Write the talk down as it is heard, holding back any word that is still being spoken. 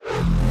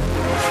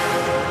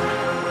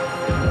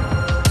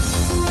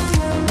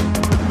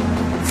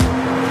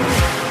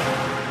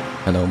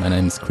my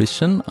name is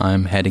Christian.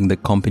 I'm heading the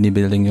company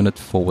building unit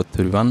Forward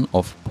 31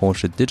 of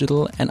Porsche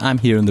Digital, and I'm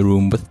here in the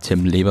room with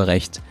Tim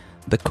Leberecht,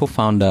 the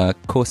co-founder,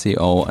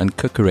 co-CEO, and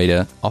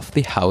co-curator of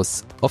the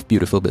House of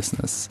Beautiful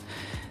Business.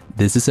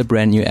 This is a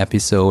brand new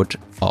episode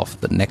of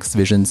the Next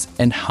Visions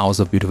and House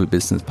of Beautiful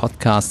Business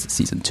podcast,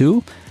 Season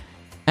 2.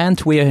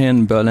 And we are here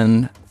in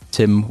Berlin.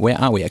 Tim,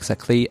 where are we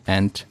exactly,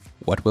 and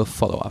what will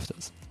follow after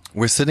this?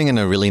 We're sitting in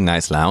a really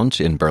nice lounge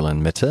in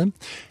Berlin Mitte,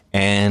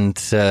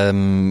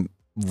 and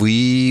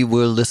we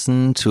will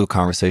listen to a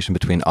conversation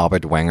between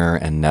Albert Wenger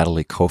and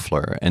Natalie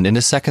Kofler. And in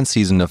the second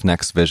season of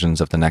Next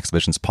Visions, of the Next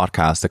Visions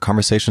podcast, the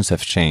conversations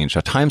have changed.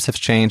 Our times have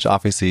changed,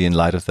 obviously, in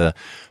light of the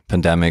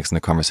pandemics, and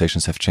the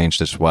conversations have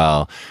changed as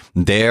well.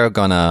 They're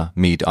gonna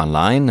meet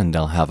online and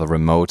they'll have a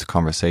remote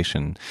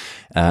conversation.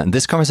 And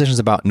this conversation is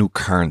about new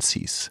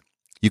currencies.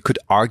 You could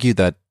argue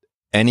that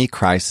any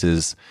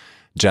crisis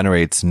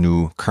generates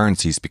new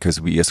currencies because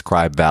we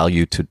ascribe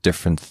value to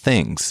different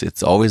things.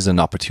 It's always an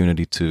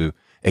opportunity to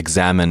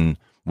examine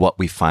what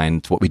we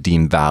find, what we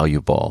deem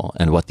valuable,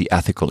 and what the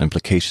ethical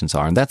implications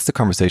are. And that's the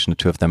conversation the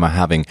two of them are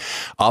having.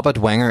 Albert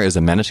Wenger is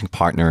a managing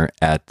partner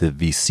at the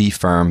VC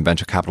firm,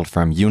 venture capital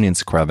firm Union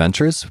Square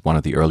Ventures, one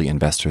of the early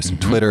investors in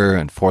Twitter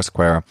and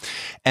Foursquare,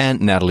 and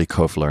Natalie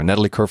Kofler.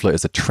 Natalie Kofler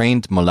is a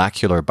trained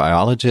molecular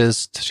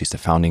biologist. She's the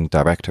founding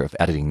director of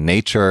Editing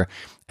Nature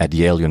at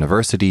Yale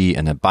University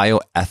and a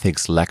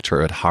bioethics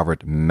lecturer at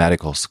Harvard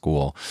Medical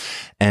School.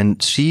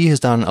 And she has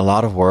done a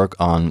lot of work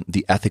on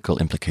the ethical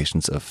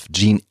implications of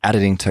gene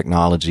editing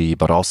technology,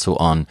 but also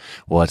on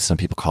what some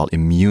people call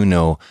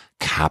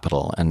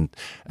immunocapital. And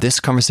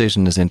this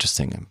conversation is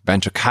interesting.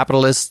 Venture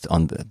capitalist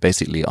on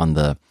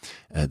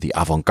the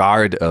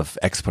avant-garde of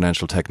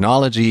exponential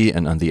technology,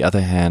 and on the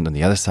other hand, on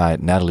the other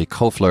side, Natalie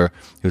Kofler,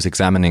 who's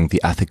examining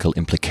the ethical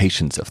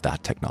implications of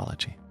that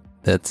technology.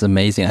 That's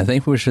amazing. I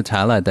think we should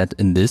highlight that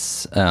in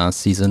this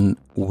season,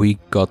 we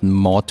got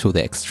more to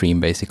the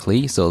extreme,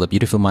 basically. So the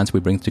beautiful minds we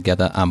bring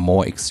together are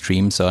more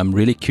extreme. So I'm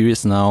really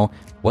curious now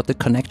what the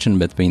connection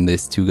between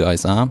these two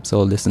guys are.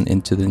 So listen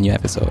into the new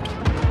episode.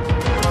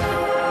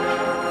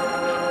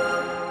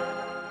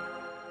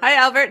 Hi,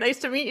 Albert. Nice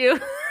to meet you.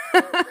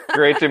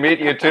 Great to meet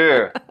you,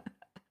 too.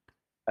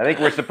 I think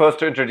we're supposed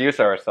to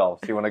introduce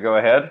ourselves. You want to go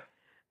ahead?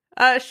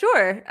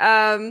 Sure.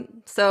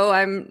 So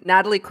I'm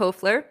Natalie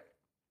Kofler.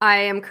 I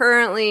am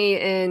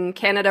currently in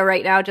Canada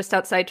right now, just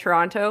outside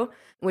Toronto,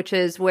 which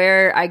is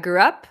where I grew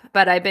up.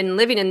 But I've been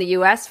living in the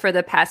US for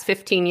the past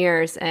 15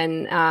 years.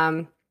 And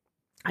I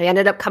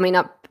ended up coming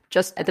up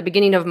just at the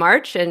beginning of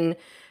March. And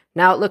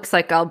now it looks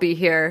like I'll be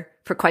here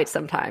for quite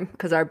some time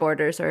because our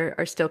borders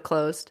are still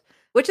closed,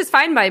 which is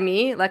fine by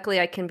me. Luckily,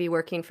 I can be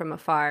working from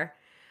afar.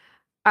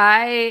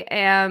 I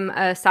am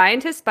a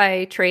scientist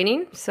by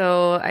training.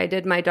 So I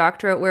did my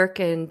doctorate work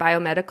in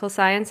biomedical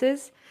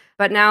sciences.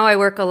 But now I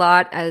work a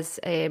lot as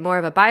more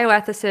of a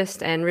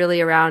bioethicist and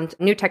really around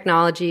new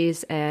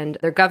technologies and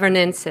their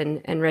governance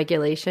and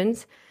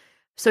regulations.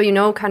 So you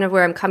know kind of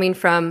where I'm coming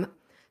from.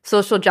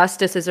 Social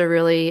justice is a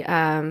really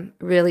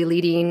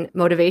leading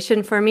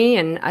motivation for me.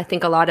 And I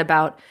think a lot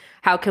about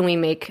how can we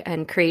make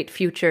and create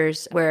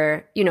futures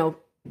where, you know,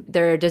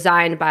 they're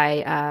designed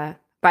by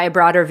a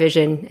broader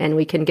vision and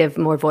we can give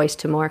more voice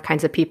to more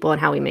kinds of people and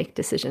how we make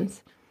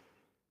decisions.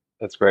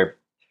 That's great.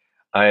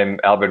 I'm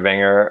Albert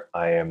Wenger.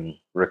 I am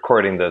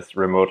recording this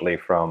remotely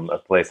from a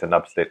place in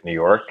upstate New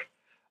York.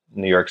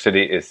 New York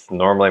City is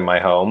normally my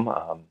home.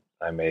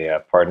 I'm a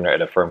partner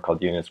at a firm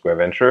called Union Square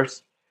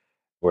Ventures,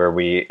 where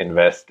we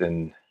invest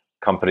in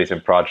companies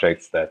and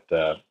projects that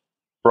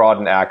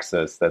broaden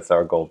access. That's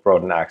our goal,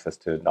 broaden access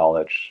to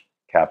knowledge,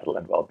 capital,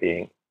 and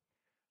well-being.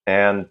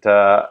 And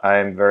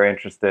I'm very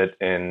interested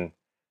in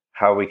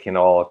how we can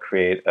all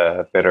create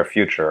a better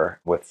future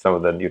with some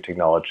of the new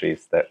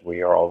technologies that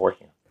we are all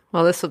working on.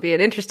 Well, this will be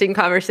an interesting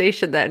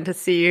conversation then to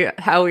see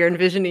how we're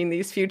envisioning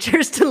these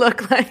futures to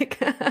look like.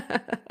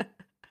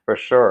 For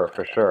sure.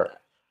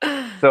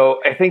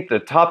 So I think the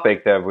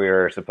topic that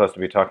we're supposed to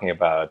be talking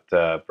about,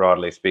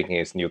 broadly speaking,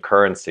 is new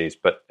currencies,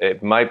 but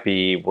it might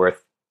be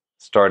worth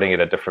starting at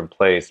a different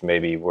place,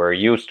 maybe where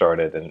you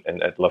started,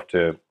 and I'd love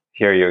to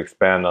hear you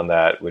expand on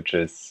that, which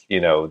is,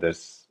 you know,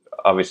 there's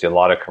obviously a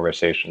lot of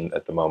conversation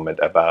at the moment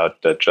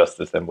about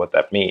justice and what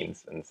that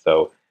means. And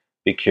so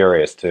be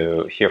curious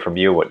to hear from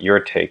you what your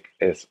take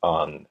is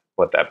on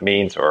what that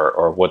means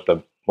or what the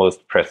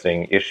most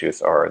pressing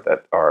issues are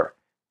that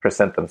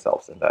present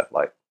themselves in that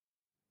light.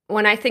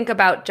 When I think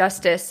about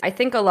justice, I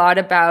think a lot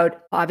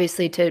about,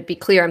 obviously, to be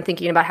clear, I'm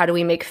thinking about how do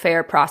we make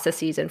fair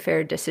processes and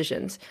fair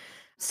decisions.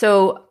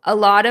 So a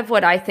lot of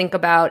what I think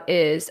about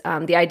is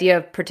the idea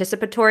of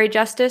participatory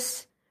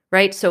justice,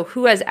 right? So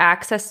who has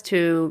access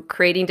to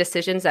creating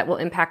decisions that will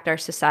impact our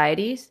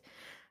societies?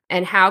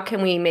 And how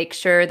can we make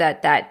sure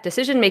that that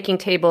decision-making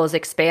table is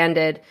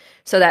expanded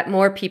so that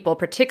more people,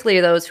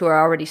 particularly those who are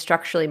already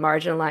structurally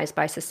marginalized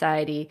by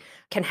society,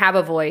 can have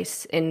a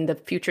voice in the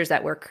futures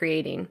that we're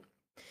creating?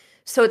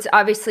 So it's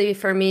obviously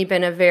for me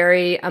been a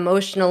very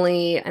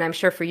emotionally, and I'm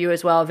sure for you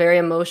as well, very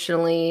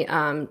emotionally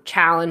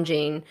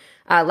challenging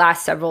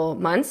last several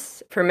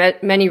months for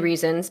many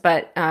reasons,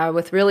 but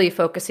with really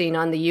focusing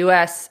on the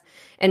U.S.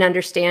 and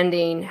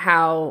understanding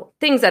how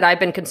things that I've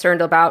been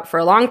concerned about for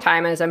a long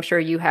time, as I'm sure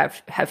you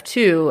have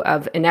too,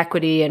 of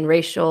inequity and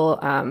racial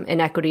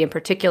inequity in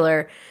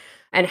particular,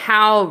 and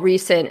how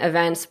recent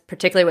events,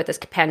 particularly with this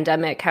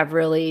pandemic, have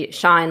really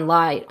shined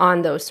light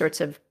on those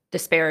sorts of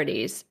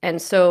disparities.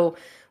 And so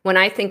when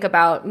I think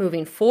about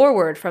moving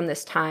forward from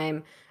this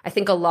time, I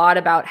think a lot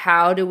about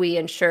how do we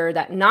ensure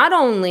that not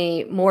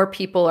only more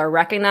people are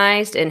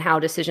recognized in how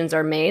decisions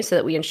are made so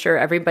that we ensure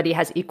everybody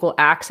has equal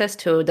access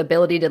to the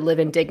ability to live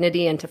in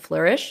dignity and to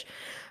flourish,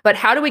 but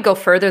how do we go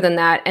further than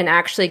that and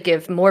actually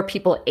give more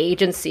people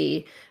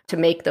agency to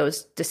make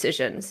those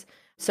decisions?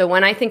 So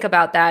when I think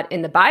about that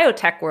in the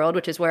biotech world,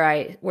 which is where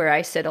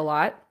I sit a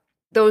lot,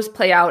 those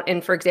play out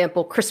in, for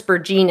example,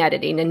 CRISPR gene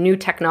editing and new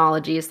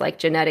technologies like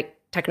genetic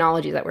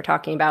technology that we're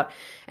talking about.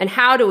 And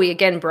how do we,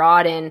 again,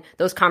 broaden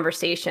those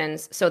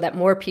conversations so that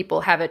more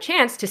people have a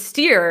chance to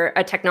steer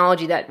a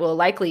technology that will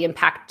likely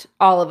impact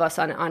all of us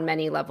on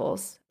many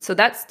levels? So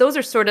those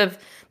are sort of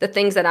the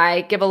things that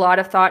I give a lot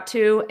of thought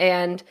to.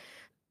 And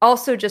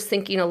also just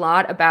thinking a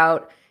lot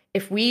about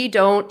if we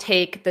don't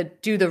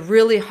do the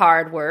really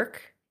hard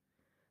work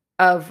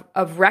of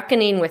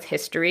reckoning with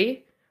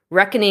history,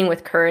 reckoning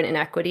with current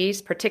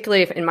inequities,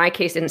 particularly if, in my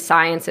case, in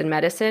science and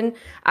medicine,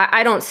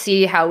 I don't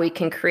see how we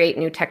can create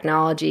new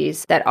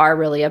technologies that are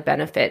really a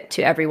benefit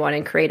to everyone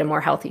and create a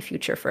more healthy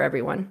future for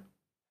everyone.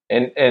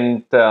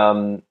 And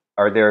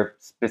are there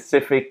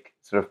specific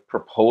sort of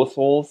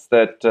proposals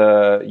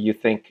that you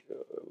think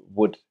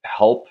would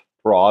help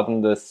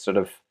broaden this sort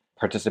of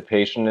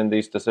participation in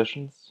these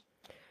decisions?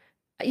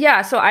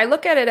 Yeah, so I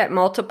look at it at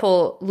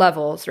multiple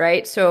levels,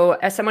 right? So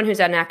as someone who's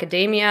in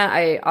academia,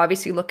 I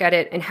obviously look at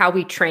it in how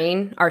we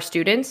train our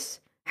students.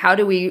 How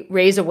do we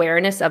raise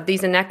awareness of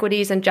these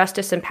inequities and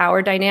justice and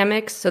power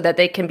dynamics so that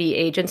they can be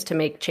agents to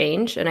make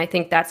change? And I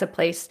think that's a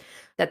place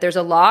that there's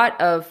a lot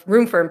of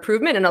room for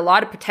improvement and a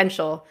lot of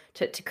potential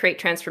to create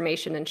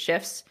transformation and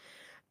shifts.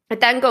 It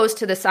then goes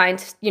to the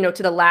science, to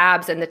the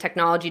labs and the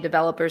technology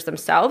developers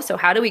themselves. So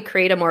how do we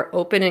create a more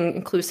open and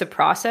inclusive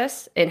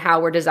process in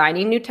how we're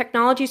designing new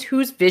technologies?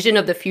 Whose vision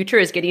of the future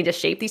is getting to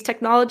shape these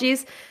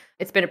technologies?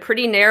 It's been a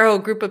pretty narrow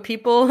group of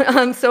people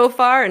so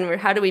far, and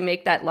how do we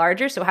make that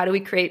larger? So how do we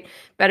create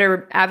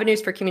better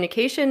avenues for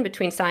communication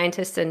between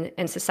scientists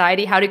and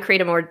society? How to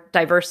create a more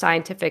diverse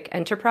scientific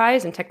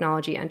enterprise and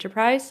technology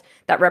enterprise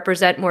that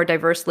represent more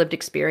diverse lived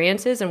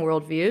experiences and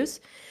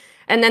worldviews?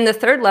 And then the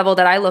third level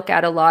that I look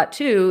at a lot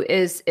too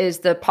is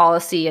the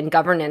policy and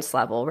governance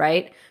level,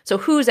 right? So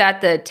who's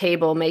at the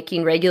table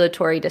making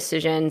regulatory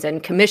decisions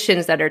and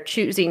commissions that are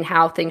choosing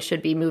how things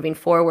should be moving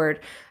forward?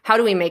 How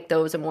do we make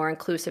those a more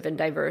inclusive and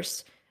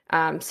diverse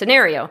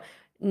scenario?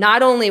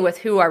 Not only with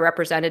who our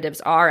representatives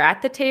are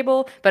at the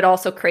table, but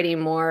also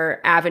creating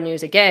more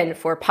avenues, again,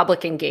 for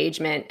public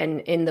engagement and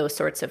in those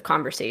sorts of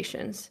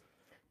conversations.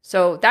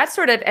 So that's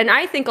sort of, and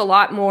I think a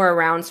lot more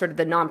around sort of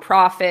the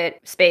nonprofit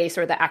space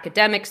or the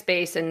academic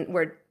space and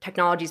where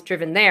technology is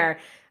driven there.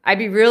 I'd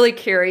be really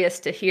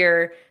curious to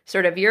hear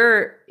sort of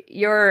your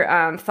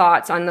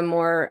thoughts on the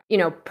more,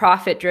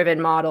 profit-driven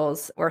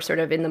models or sort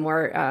of in the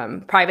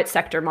more private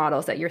sector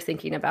models that you're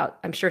thinking about.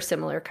 I'm sure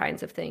similar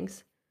kinds of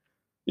things.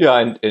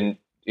 Yeah, and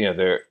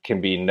there can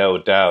be no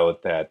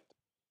doubt that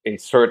a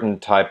certain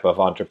type of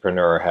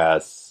entrepreneur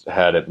has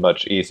had it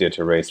much easier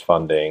to raise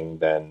funding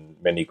than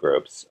many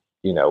groups.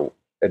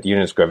 At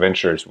Union Square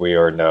Ventures, we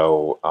are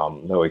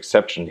no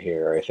exception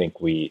here. I think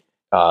we,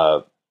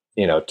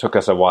 took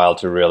us a while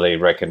to really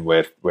reckon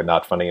with we're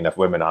not funding enough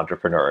women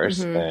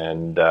entrepreneurs. Mm-hmm.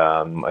 And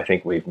I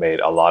think we've made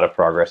a lot of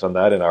progress on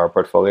that in our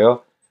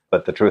portfolio.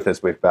 But the truth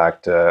is we've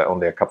backed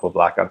only a couple of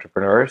Black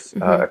entrepreneurs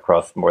mm-hmm.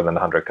 Across more than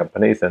 100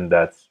 companies. And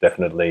that's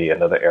definitely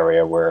another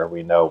area where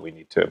we know we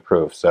need to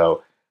improve.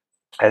 So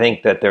I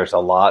think that there's a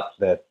lot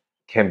that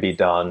can be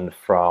done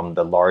from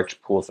the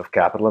large pools of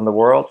capital in the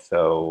world.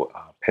 So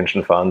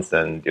pension funds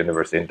and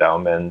university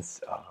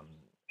endowments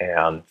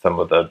and some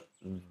of the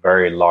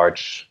very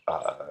large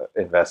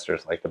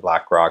investors like the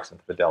BlackRocks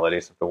and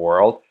Fidelities of the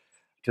world,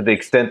 to the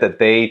extent that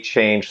they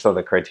change some of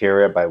the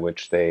criteria by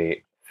which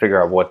they figure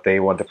out what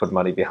they want to put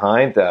money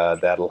behind,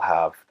 that'll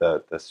have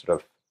the sort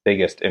of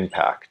biggest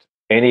impact.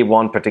 Any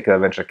one particular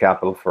venture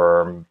capital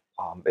firm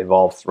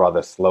evolves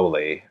rather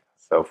slowly.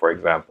 So, for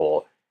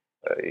example,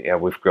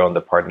 we've grown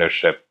the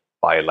partnership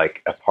by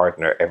like a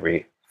partner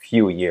every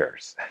few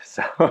years.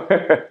 So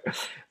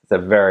it's a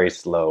very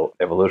slow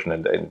evolution.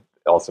 And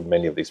also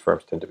many of these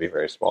firms tend to be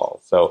very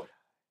small. So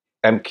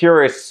I'm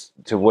curious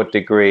to what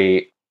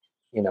degree,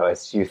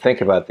 as you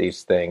think about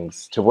these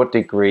things, to what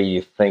degree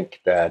you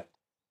think that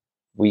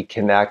we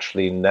can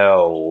actually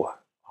know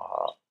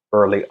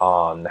early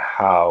on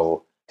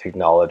how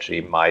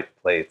technology might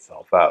play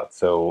itself out.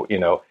 So,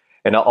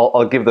 and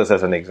I'll give this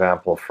as an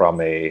example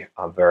from a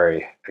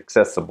very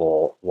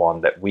accessible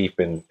one that we've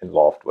been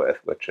involved with,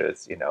 which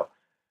is,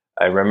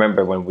 I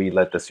remember when we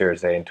led the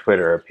Series A in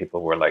Twitter,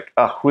 people were like,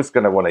 who's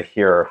going to want to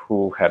hear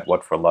who had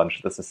what for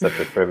lunch? This is such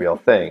a trivial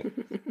thing.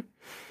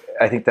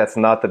 I think that's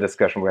not the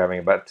discussion we're having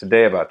about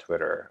today about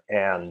Twitter.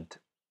 And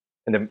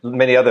there are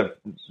many other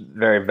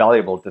very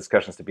valuable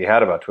discussions to be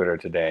had about Twitter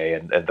today,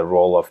 and the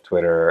role of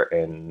Twitter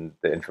in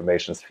the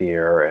information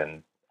sphere,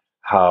 and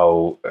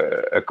how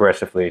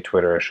aggressively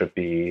Twitter should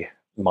be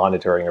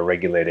monitoring or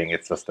regulating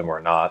its system or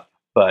not.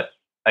 But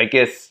I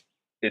guess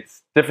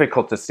it's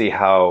difficult to see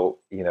how,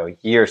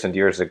 years and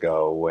years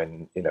ago,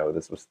 when,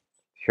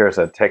 here's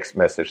a text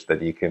message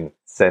that you can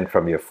send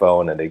from your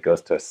phone and it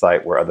goes to a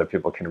site where other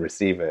people can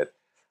receive it.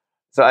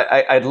 So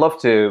I'd love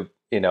to,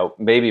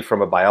 maybe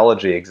from a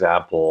biology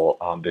example,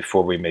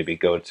 before we maybe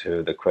go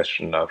to the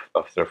question of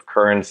sort of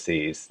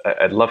currencies,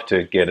 I'd love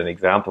to get an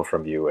example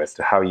from you as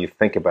to how you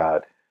think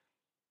about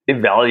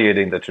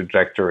evaluating the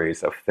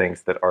trajectories of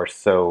things that are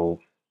so,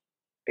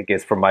 I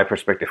guess, from my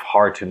perspective,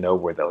 hard to know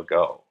where they'll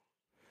go.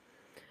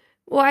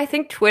 Well, I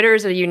think Twitter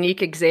is a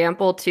unique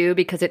example too,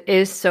 because it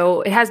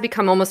has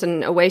become almost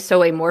in a way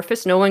so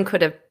amorphous. No one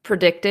could have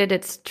predicted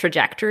its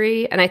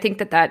trajectory. And I think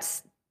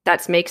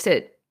that makes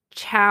it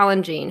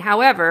challenging.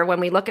 However, when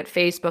we look at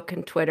Facebook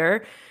and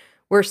Twitter,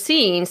 we're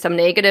seeing some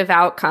negative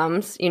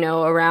outcomes,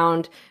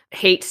 around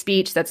hate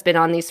speech that's been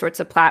on these sorts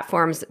of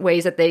platforms,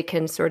 ways that they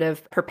can sort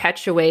of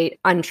perpetuate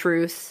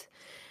untruths.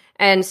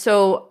 And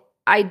so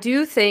I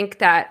do think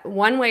that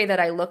one way that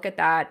I look at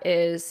that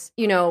is,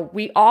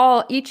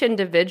 each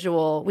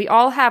individual, we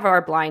all have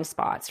our blind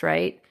spots,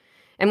 right?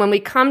 And when we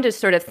come to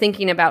sort of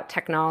thinking about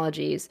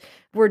technologies,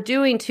 we're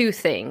doing two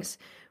things.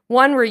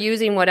 One, we're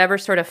using whatever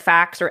sort of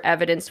facts or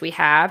evidence we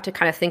have to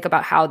kind of think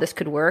about how this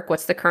could work.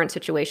 What's the current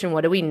situation?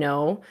 What do we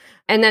know?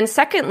 And then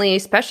secondly,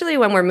 especially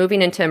when we're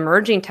moving into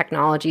emerging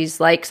technologies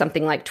like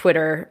something like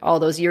Twitter all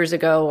those years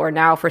ago, or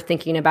now if we're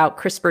thinking about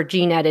CRISPR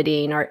gene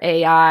editing or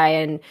AI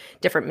and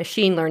different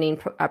machine learning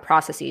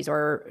processes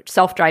or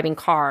self-driving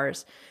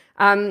cars,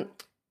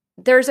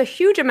 there's a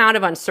huge amount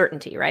of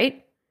uncertainty,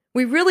 right?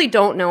 We really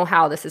don't know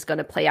how this is going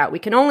to play out. We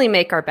can only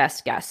make our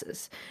best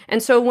guesses.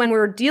 And so when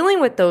we're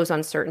dealing with those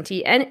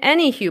uncertainty, and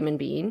any human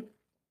being,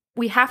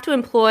 we have to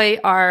employ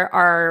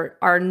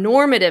our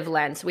normative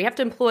lens. We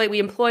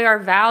employ our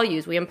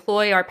values. We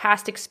employ our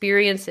past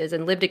experiences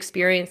and lived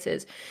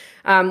experiences.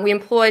 We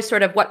employ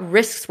sort of what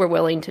risks we're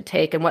willing to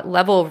take and what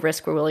level of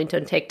risk we're willing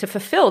to take to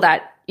fulfill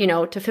that,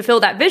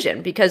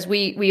 vision, because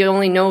we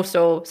only know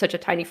such a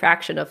tiny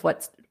fraction of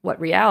what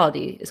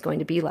reality is going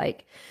to be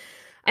like.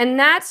 And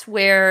that's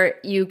where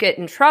you get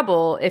in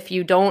trouble if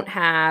you don't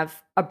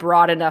have a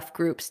broad enough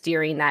group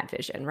steering that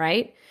vision,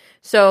 right?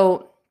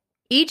 So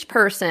each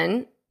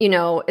person,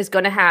 is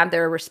going to have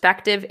their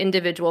respective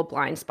individual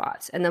blind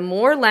spots. And the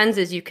more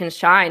lenses you can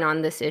shine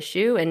on this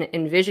issue and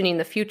envisioning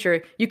the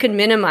future, you can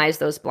minimize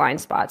those blind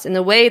spots in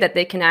the way that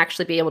they can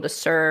actually be able to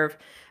serve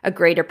a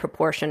greater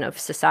proportion of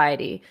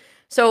society.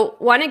 So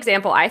one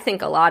example I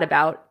think a lot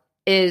about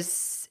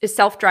is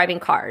self-driving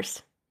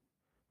cars,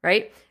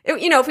 right?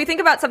 If we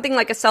think about something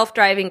like a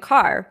self-driving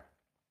car,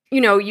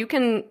 you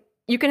can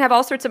have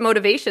all sorts of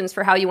motivations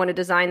for how you want to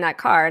design that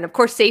car. And of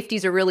course, safety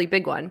is a really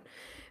big one.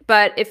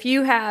 But if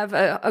you have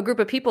a group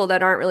of people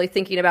that aren't really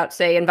thinking about,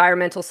 say,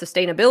 environmental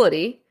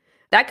sustainability,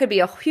 that could be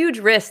a huge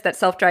risk that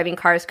self-driving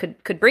cars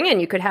could bring in.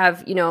 You could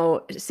have,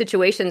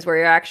 situations where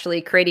you're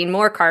actually creating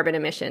more carbon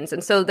emissions.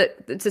 And so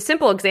it's a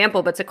simple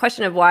example, but it's a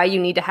question of why you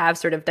need to have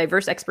sort of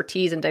diverse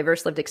expertise and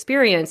diverse lived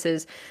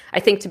experiences, I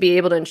think, to be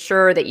able to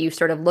ensure that you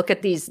sort of look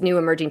at these new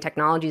emerging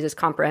technologies as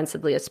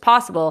comprehensively as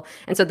possible,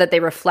 and so that they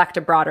reflect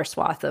a broader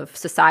swath of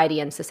society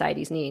and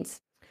society's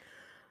needs.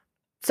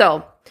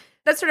 So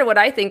that's sort of what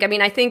I think. I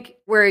mean, I think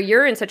where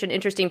you're in such an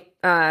interesting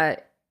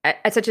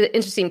at such an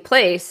interesting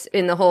place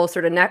in the whole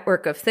sort of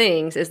network of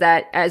things is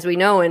that, as we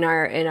know in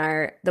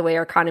our the way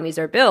our economies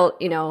are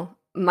built,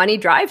 money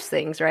drives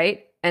things,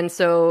 right? And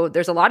so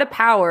there's a lot of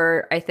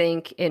power, I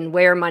think, in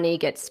where money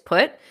gets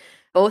put,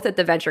 both at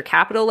the venture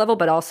capital level,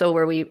 but also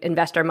where we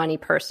invest our money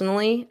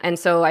personally. And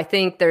so I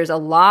think there's a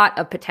lot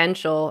of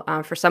potential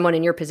for someone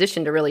in your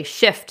position to really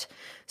shift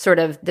sort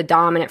of the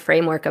dominant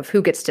framework of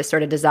who gets to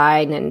sort of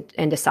design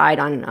and decide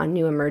on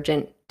new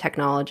emergent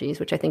technologies,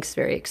 which I think is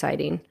very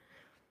exciting.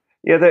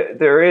 Yeah,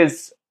 there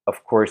is,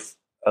 of course,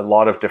 a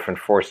lot of different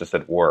forces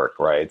at work,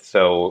 right?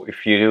 So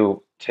if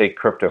you take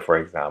crypto, for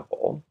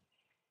example,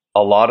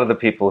 a lot of the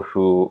people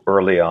who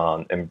early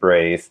on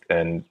embraced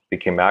and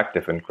became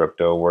active in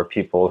crypto were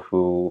people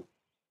who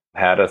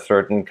had a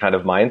certain kind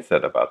of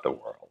mindset about the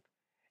world.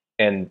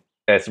 And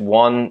as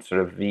one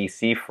sort of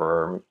VC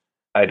firm,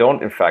 I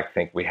don't, in fact,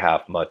 think we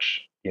have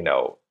much,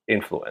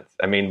 influence.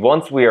 I mean,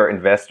 once we are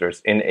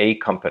investors in a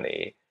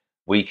company,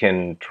 we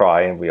can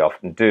try, and we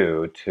often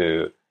do,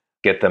 to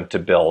get them to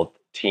build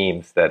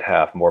teams that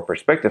have more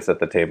perspectives at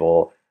the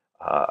table,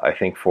 I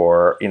think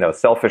for,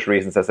 selfish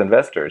reasons as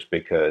investors,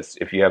 because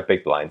if you have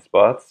big blind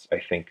spots, I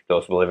think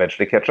those will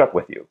eventually catch up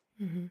with you.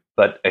 Mm-hmm.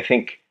 But I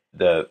think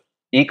the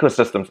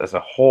ecosystems as a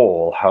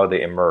whole, how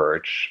they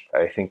emerge,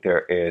 I think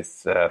there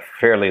is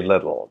fairly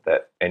little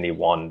that any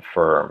one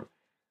firm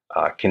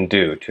can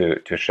do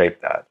to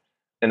shape that.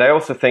 And I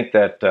also think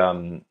that,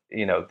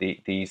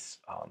 these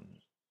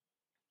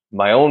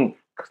my own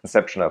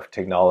conception of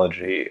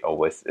technology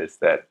always is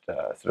that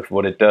sort of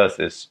what it does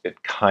is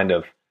it kind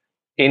of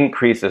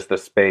increases the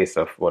space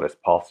of what is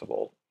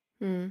possible.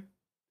 Mm.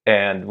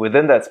 And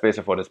within that space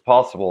of what is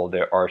possible,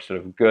 there are sort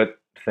of good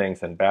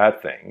things and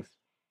bad things.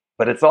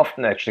 But it's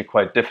often actually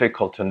quite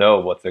difficult to know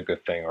what's a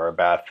good thing or a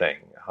bad thing.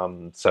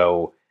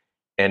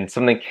 And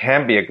something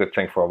can be a good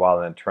thing for a while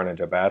and then turn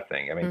into a bad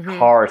thing. I mean,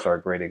 cars are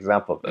a great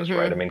example of this,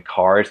 right? I mean,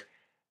 cars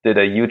did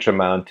a huge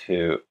amount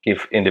to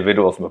give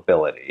individuals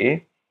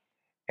mobility.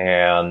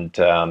 And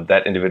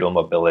that individual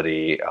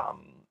mobility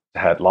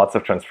had lots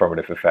of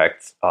transformative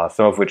effects,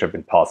 some of which have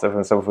been positive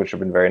and some of which have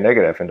been very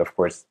negative. And of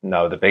course,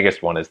 now the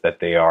biggest one is that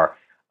they are,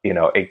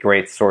 a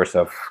great source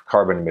of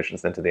carbon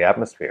emissions into the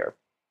atmosphere.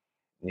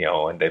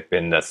 And they've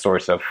been a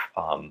source of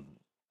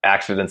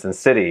accidents in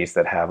cities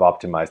that have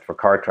optimized for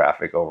car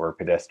traffic over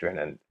pedestrian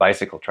and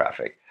bicycle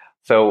traffic.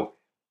 So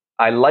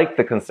I like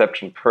the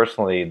conception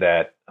personally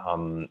that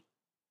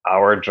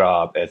our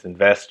job as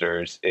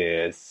investors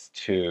is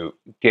to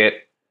get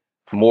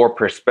more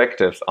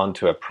perspectives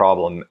onto a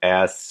problem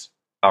as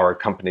our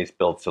companies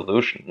build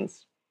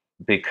solutions,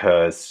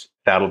 because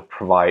that'll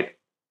provide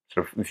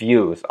sort of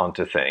views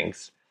onto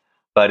things.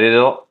 But it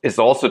is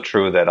also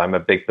true that I'm a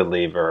big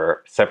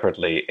believer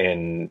separately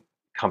in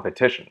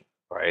competition,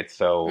 right?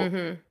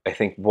 So I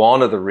think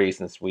one of the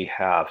reasons we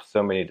have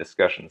so many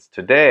discussions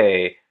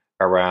today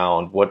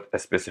around what a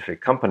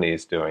specific company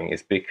is doing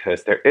is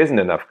because there isn't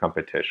enough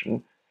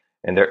competition,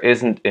 and there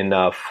isn't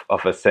enough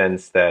of a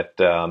sense that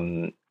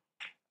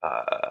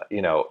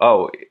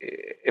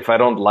if I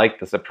don't like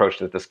this approach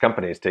that this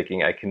company is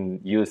taking, I can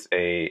use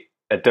a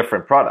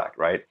different product,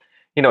 right?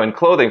 In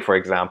clothing, for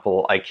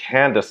example, I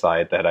can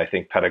decide that I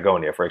think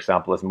Patagonia, for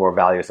example, is more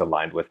values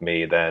aligned with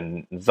me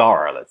than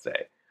Zara, let's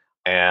say.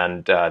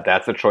 And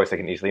that's a choice I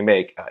can easily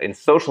make. In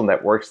social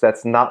networks,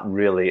 that's not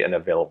really an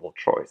available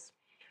choice.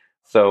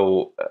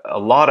 So a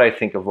lot, I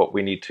think, of what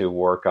we need to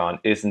work on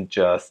isn't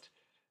just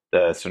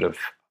the sort of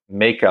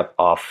makeup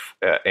of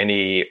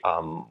any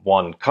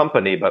one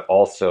company, but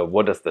also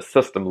what does the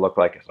system look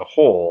like as a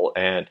whole?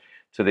 And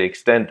to the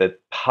extent that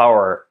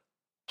power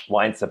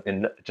winds up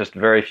in just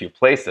very few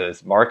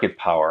places, market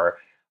power,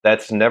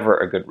 that's never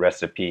a good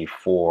recipe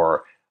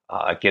for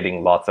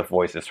getting lots of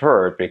voices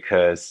heard,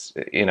 because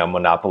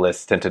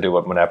monopolists tend to do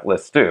what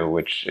monopolists do,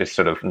 which is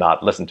sort of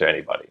not listen to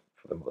anybody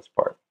for the most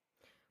part.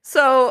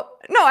 So,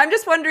 no, I'm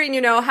just wondering,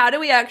 how do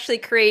we actually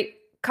create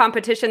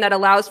competition that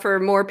allows for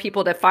more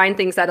people to find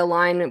things that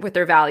align with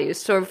their values?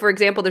 So, for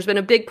example, there's been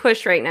a big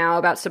push right now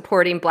about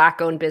supporting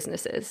Black-owned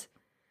businesses,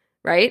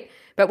 right?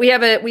 But we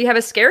have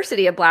a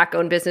scarcity of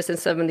Black-owned business in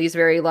some of these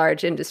very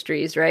large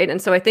industries, right?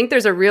 And so I think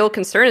there's a real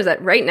concern is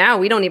that right now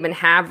we don't even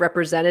have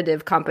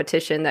representative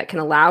competition that can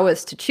allow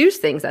us to choose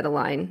things that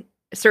align,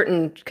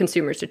 certain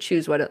consumers to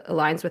choose what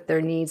aligns with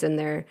their needs and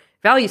their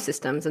value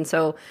systems. And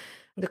so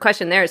the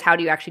question there is, how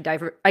do you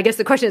actually I guess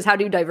the question is, how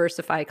do you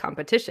diversify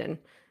competition?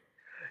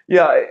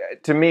 Yeah,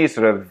 to me,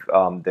 sort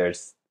of,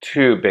 there's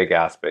two big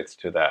aspects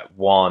to that.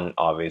 One,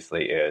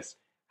 obviously, is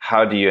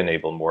how do you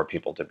enable more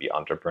people to be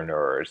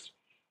entrepreneurs?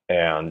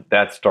 And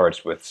that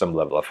starts with some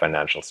level of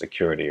financial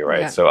security,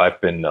 right? Yeah. So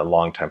I've been a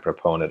longtime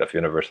proponent of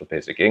universal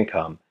basic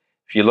income.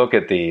 If you look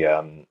at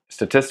the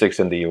statistics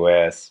in the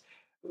US,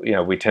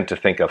 we tend to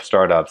think of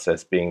startups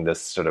as being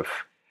this sort of,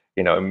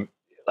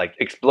 like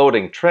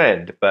exploding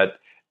trend, but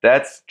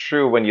that's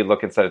true when you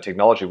look inside of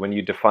technology. When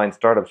you define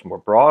startups more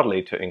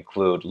broadly to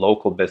include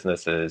local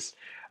businesses,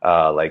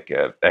 like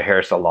a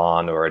hair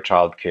salon or a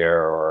childcare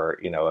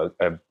or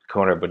a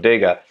corner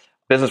bodega,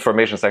 business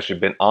formation has actually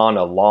been on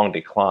a long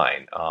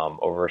decline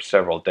over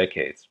several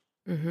decades.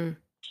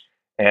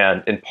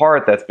 And in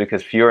part, that's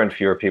because fewer and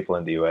fewer people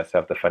in the US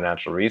have the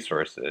financial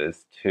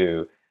resources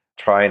to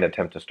try and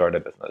attempt to start a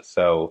business.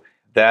 So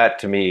that,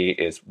 to me,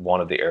 is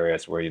one of the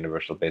areas where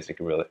universal basic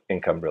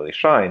income really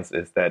shines,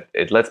 is that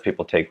it lets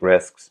people take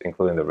risks,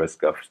 including the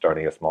risk of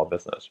starting a small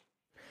business.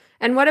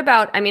 And what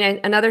about,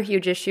 another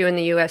huge issue in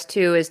the US,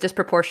 too, is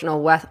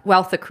disproportional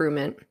wealth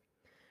accruement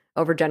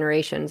over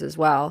generations as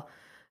well.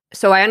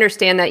 So I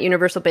understand that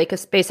universal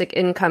basic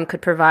income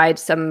could provide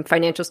some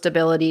financial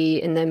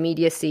stability in the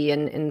immediacy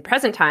and in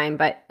present time.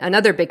 But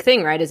another big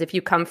thing, right, is if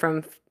you come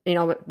from,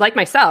 like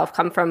myself,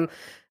 come from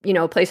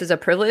places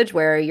of privilege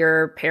where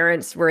your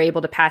parents were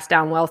able to pass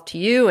down wealth to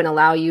you and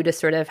allow you to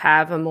sort of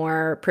have a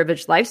more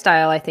privileged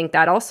lifestyle, I think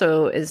that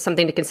also is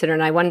something to consider.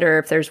 And I wonder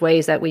if there's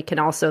ways that we can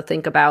also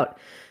think about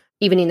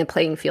evening the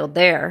playing field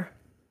there.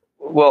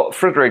 Well,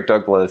 Frederick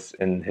Douglass,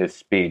 in his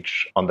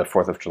speech on the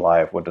 4th of July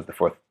of What Does the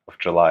 4th of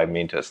July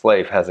Mean to a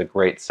Slave, has a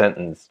great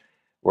sentence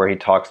where he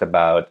talks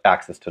about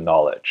access to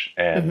knowledge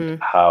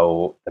and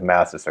how the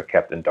masses are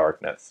kept in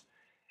darkness.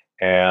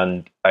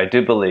 And I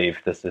do believe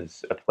this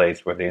is a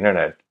place where the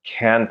internet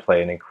can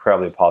play an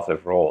incredibly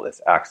positive role,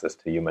 is access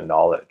to human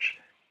knowledge.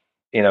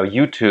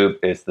 YouTube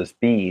is this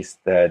beast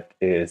that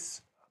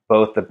is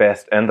both the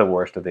best and the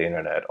worst of the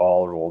internet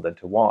all rolled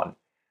into one.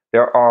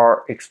 There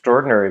are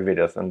extraordinary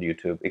videos on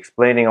YouTube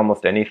explaining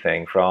almost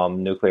anything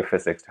from nuclear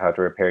physics to how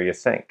to repair your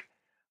sink.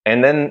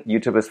 And then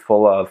YouTube is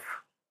full of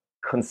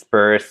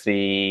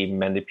conspiracy,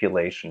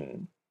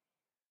 manipulation.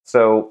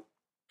 So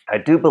I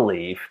do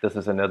believe this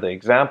is another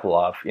example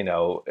of,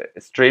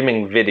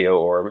 streaming video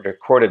or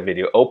recorded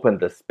video opened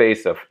the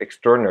space of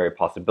extraordinary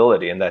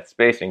possibility. And that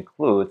space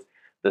includes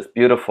this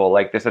beautiful,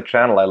 like there's a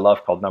channel I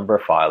love called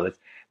Numberphile. It's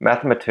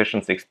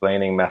mathematicians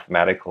explaining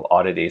mathematical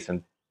oddities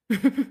and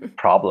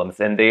problems.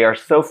 And they are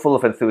so full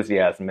of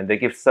enthusiasm and they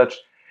give such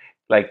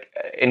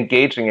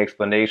engaging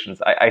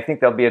explanations. I think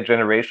there'll be a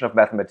generation of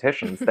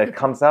mathematicians that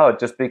comes out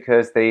just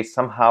because they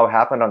somehow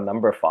happened on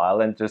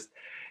Numberphile and just,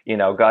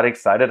 got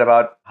excited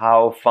about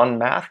how fun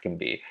math can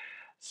be.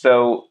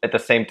 So at the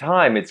same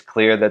time, it's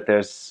clear that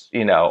there's,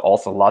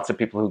 also lots of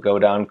people who go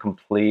down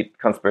complete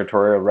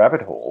conspiratorial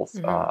rabbit holes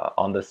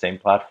on the same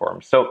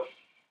platform. So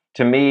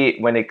to me,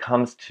 when it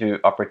comes to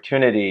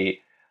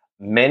opportunity,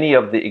 many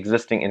of the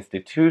existing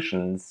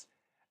institutions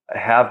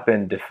have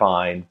been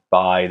defined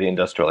by the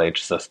industrial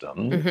age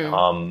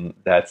system.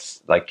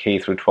 That's like K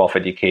through 12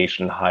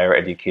 education, higher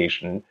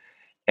education.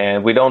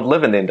 And we don't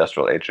live in the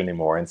industrial age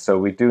anymore. And so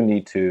we do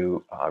need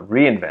to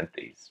reinvent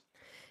these.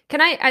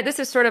 Can this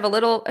is sort of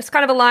it's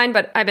kind of a line,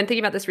 but I've been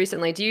thinking about this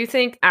recently. Do you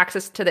think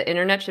access to the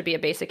internet should be a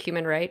basic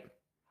human right?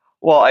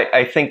 Well,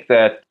 I think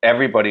that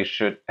everybody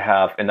should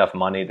have enough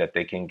money that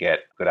they can get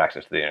good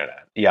access to the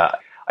internet. Yeah.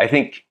 I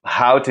think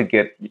how to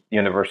get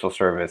universal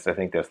service, I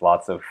think there's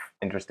lots of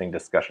interesting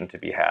discussion to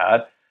be had.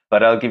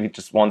 But I'll give you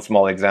just one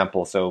small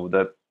example. So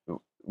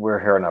we're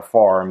here on a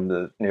farm.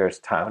 The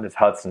nearest town is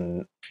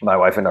Hudson. My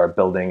wife and I are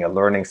building a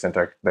learning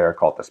center there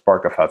called the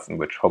Spark of Hudson,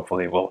 which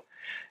hopefully will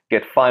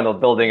get final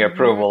building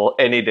approval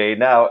any day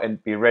now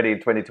and be ready in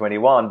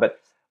 2021. But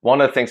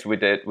one of the things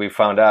we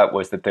found out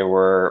was that there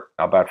were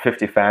about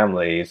 50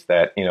 families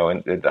that,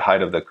 in the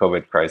height of the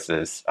COVID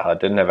crisis,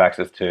 didn't have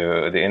access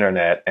to the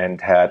internet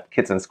and had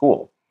kids in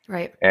school.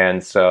 Right.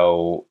 And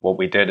so what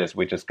we did is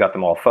we just got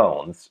them all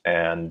phones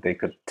and they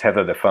could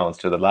tether the phones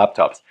to the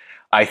laptops.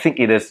 I think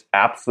it is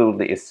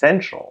absolutely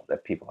essential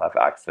that people have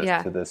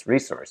access to this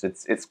resource.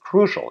 It's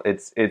crucial.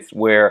 It's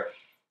where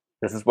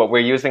this is what we're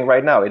using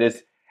right now. It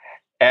is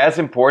as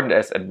important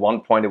as at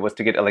one point it was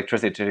to get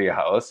electricity to your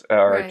house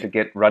or to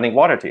get running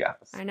water to your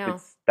house. I know.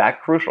 It's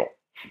that crucial.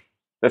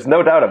 There's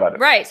no doubt about it.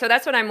 Right. So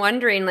that's what I'm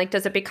wondering.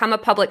 Does it become a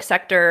public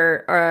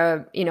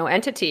sector,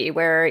 entity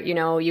where,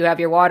 you have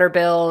your water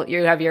bill,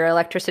 you have your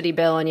electricity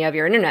bill, and you have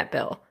your internet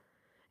bill,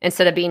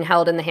 instead of being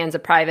held in the hands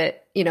of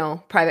private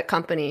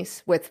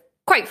companies with,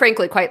 quite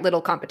frankly, quite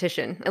little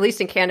competition, at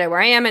least in Canada where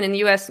I am, and in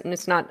the US, and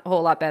it's not a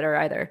whole lot better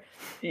either.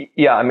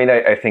 Yeah, I mean,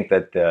 I think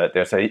that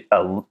there's a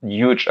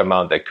huge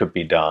amount that could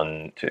be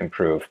done to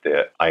improve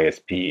the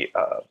ISP,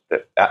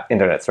 the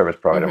Internet Service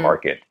Provider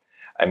market.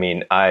 I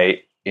mean,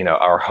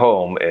 our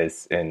home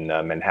is in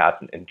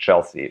Manhattan, in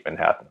Chelsea,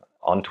 Manhattan,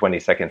 on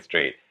 22nd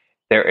Street.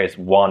 There is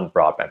one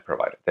broadband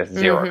provider. There's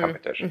zero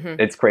competition.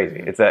 It's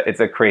crazy. It's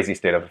a crazy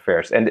state of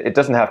affairs. And it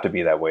doesn't have to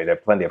be that way. There are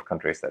plenty of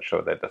countries that show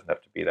that it doesn't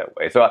have to be that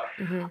way. So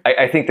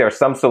I think there are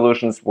some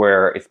solutions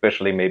where,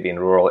 especially maybe in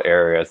rural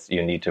areas,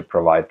 you need to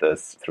provide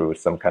this through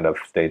some kind of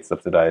state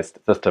subsidized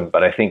system.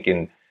 But I think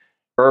in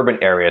urban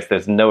areas,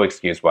 there's no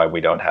excuse why we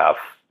don't have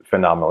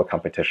phenomenal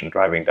competition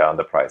driving down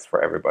the price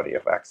for everybody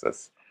of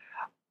access.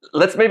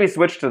 Let's maybe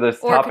switch to this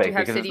topic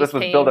because this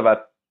was built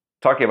about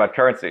talking about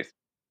currencies.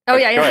 Oh,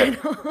 yeah.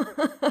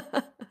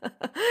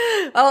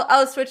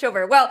 I'll switch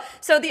over. Well,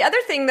 so the other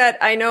thing that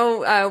I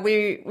know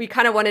we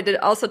kind of wanted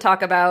to also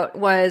talk about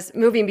was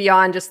moving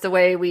beyond just the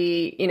way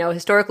we,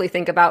 historically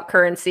think about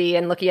currency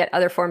and looking at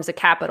other forms of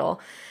capital.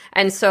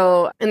 And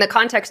so in the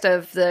context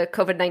of the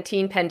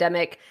COVID-19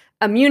 pandemic,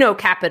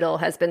 immunocapital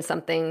has been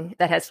something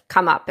that has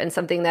come up and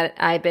something that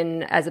I've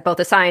been, as both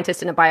a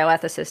scientist and a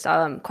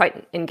bioethicist,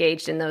 quite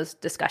engaged in those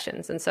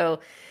discussions. And so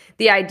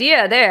the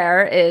idea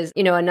there is,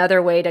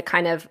 another way to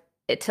kind of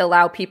to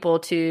allow people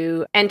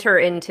to enter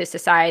into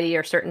society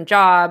or certain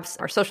jobs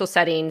or social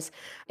settings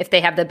if they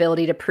have the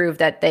ability to prove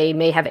that they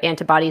may have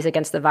antibodies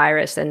against the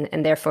virus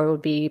and therefore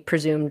would be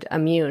presumed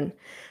immune.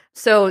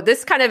 So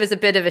this kind of is a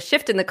bit of a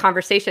shift in the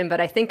conversation,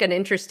 but I think an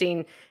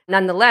interesting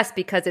nonetheless,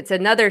 because it's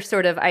another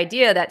sort of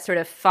idea that sort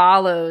of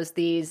follows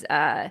these,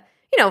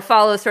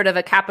 follows sort of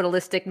a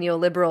capitalistic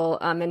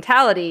neoliberal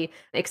mentality,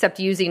 except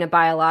using a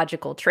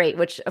biological trait,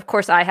 which of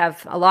course I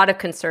have a lot of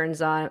concerns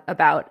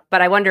about.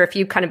 But I wonder if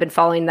you've kind of been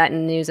following that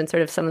in the news and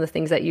sort of some of the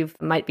things that you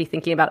might be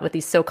thinking about with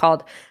these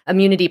so-called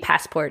immunity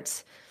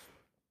passports.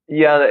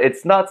 Yeah,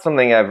 it's not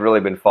something I've really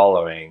been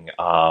following.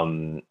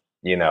 I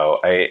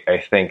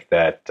think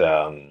that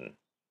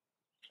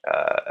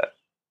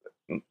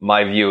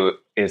my view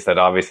is that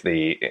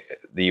obviously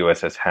the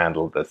U.S. has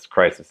handled this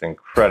crisis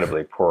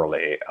incredibly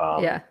poorly.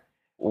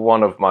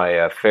 One of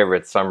my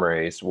favorite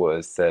summaries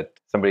was that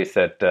somebody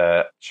said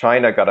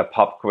China got a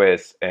pop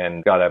quiz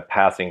and got a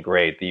passing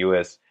grade. The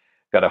U.S.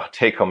 got a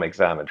take-home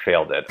exam and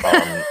failed it,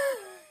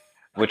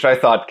 which I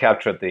thought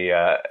captured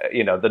the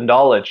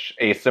knowledge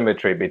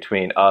asymmetry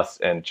between us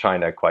and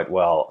China quite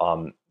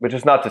well. Which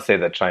is not to say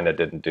that China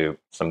didn't do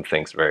some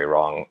things very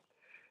wrong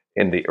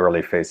in the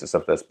early phases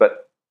of this,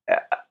 but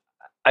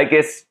I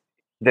guess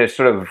there's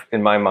sort of,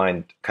 in my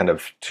mind, kind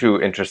of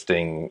two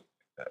interesting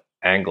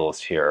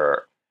angles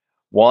here.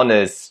 One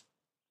is,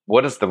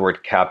 what does the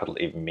word capital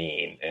even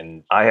mean?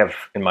 And I have,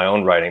 in my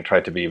own writing,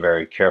 tried to be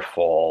very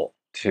careful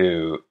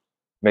to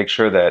make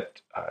sure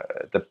that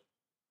the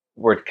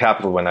word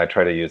capital, when I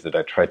try to use it,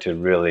 I try to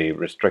really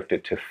restrict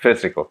it to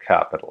physical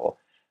capital,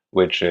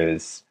 which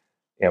is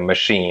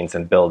machines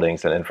and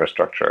buildings and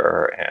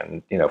infrastructure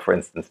and, for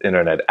instance,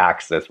 internet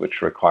access,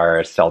 which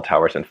requires cell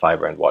towers and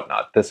fiber and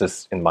whatnot. This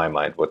is, in my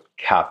mind, what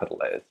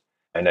capital is.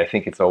 And I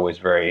think it's always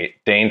very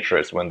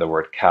dangerous when the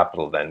word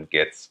capital then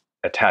gets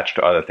attached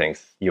to other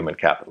things, human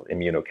capital,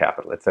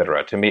 immunocapital,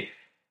 etc. To me,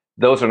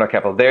 those are not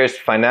capital. There's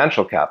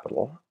financial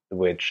capital,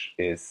 which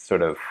is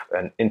sort of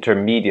an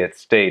intermediate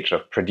stage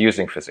of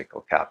producing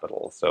physical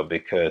capital. So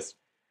because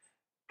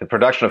the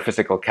production of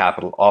physical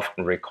capital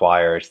often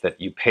requires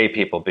that you pay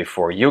people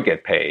before you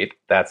get paid.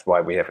 That's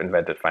why we have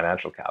invented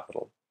financial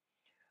capital.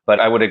 But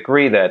I would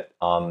agree that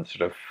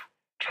sort of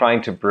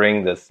trying to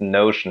bring this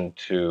notion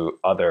to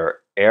other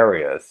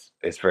areas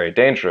is very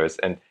dangerous.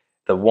 And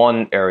the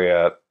one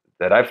area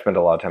that I've spent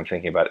a lot of time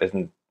thinking about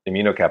isn't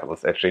immunocapital.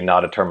 It's actually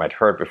not a term I'd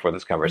heard before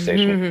this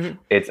conversation.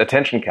 It's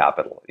attention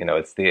capital.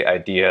 It's the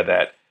idea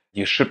that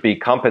you should be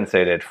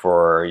compensated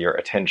for your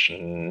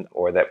attention,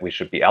 or that we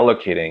should be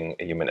allocating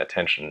human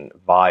attention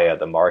via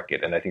the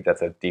market. And I think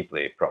that's a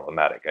deeply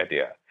problematic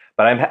idea.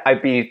 But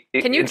I'd be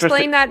Can you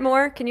explain that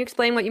more? Can you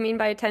explain what you mean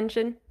by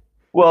attention?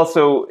 Well,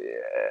 so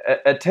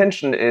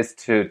attention is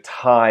to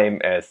time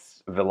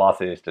as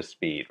velocity is to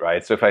speed,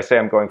 right? So if I say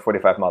I'm going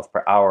 45 miles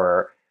per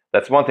hour,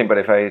 that's one thing. But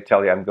if I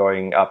tell you I'm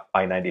going up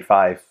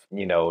I-95,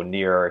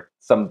 near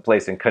some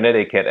place in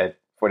Connecticut at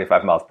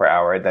 45 miles per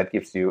hour, that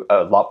gives you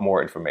a lot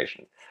more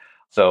information.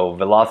 So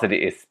velocity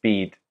is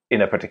speed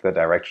in a particular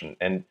direction.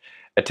 And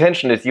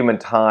attention is human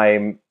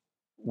time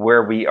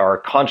where we are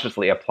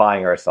consciously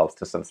applying ourselves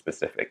to some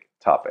specific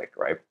topic,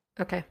 right?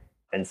 Okay.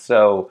 And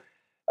so,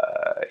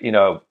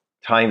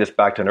 tying this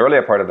back to an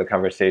earlier part of the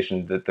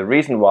conversation, that the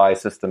reason why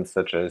systems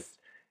such as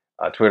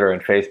Twitter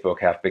and Facebook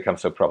have become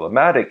so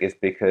problematic is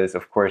because,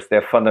 of course,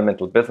 their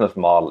fundamental business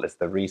model is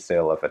the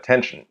resale of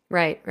attention.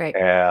 Right.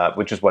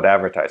 Which is what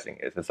advertising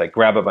is. It's like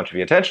grab a bunch of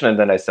your attention and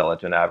then I sell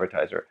it to an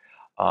advertiser,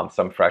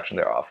 some fraction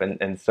thereof.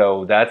 And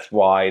so that's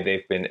why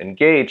they've been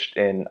engaged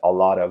in a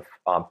lot of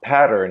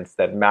patterns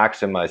that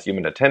maximize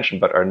human attention,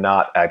 but are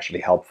not actually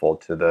helpful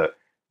to the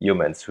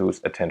humans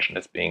whose attention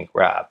is being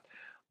grabbed.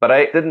 But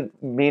I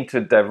didn't mean to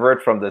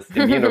divert from this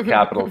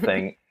immunocapital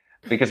thing.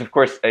 Because, of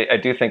course, I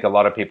do think a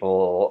lot of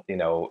people,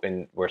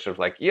 were sort of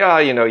like,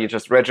 you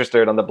just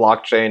registered on the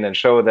blockchain and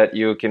show that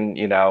you can,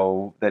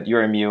 that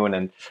you're immune.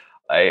 And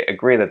I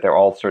agree that there are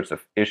all sorts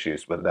of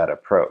issues with that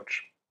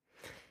approach.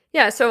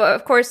 Yeah. So,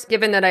 of course,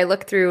 given that I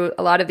look through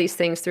a lot of these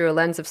things through a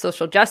lens of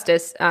social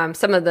justice,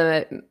 some of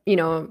the,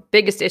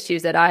 biggest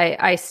issues that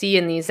I see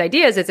in these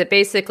ideas is it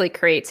basically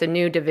creates a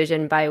new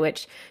division by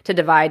which to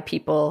divide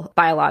people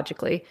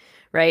biologically.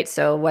 Right.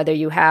 So whether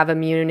you have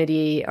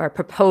immunity or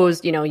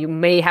proposed, you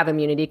may have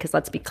immunity, because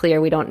let's be clear,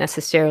 we don't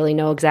necessarily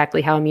know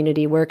exactly how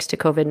immunity works to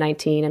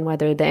COVID-19 and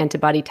whether the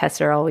antibody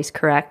tests are always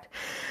correct.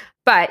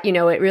 But,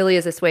 it really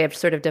is this way of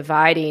sort of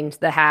dividing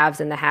the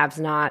haves and the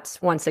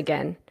have-nots once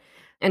again.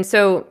 And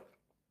so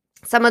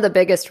some of the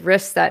biggest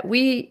risks that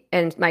we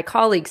and my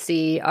colleagues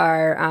see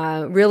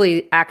are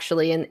really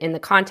actually in the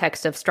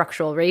context of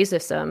structural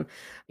racism,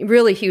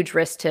 really huge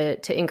risk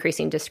to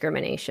increasing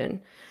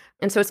discrimination.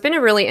 And so it's been a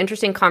really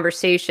interesting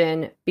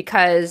conversation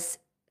because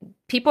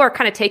people are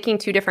kind of taking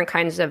two different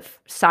kinds of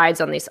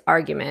sides on this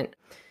argument.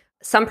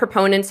 Some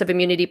proponents of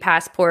immunity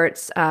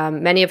passports,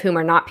 many of whom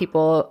are not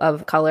people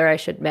of color, I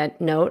should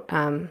note,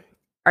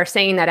 are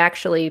saying that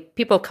actually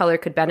people of color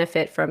could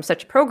benefit from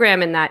such a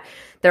program and that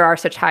there are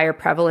such higher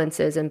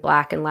prevalences in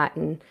Black and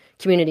Latin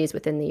communities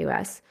within the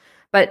U.S.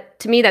 But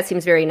to me, that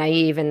seems very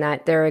naive in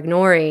that they're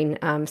ignoring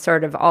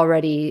sort of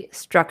already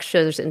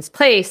structures in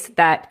place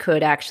that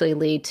could actually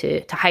lead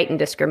to heightened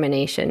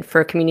discrimination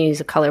for communities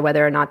of color,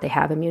 whether or not they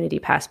have immunity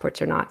passports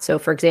or not. So,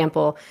 for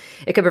example,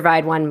 it could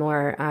provide one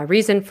more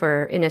reason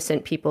for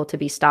innocent people to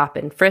be stopped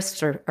and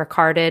frisked or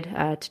carded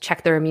to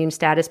check their immune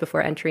status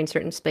before entering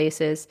certain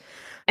spaces.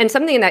 And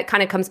something that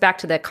kind of comes back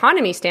to the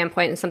economy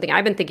standpoint and something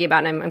I've been thinking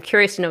about, and I'm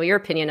curious to know your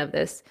opinion of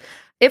this.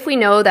 If we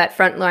know that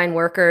frontline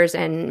workers,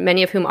 and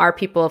many of whom are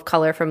people of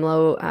color from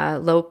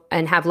low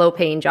and have low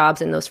paying jobs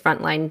in those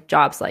frontline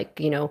jobs,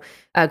 like,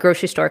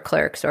 grocery store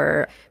clerks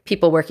or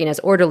people working as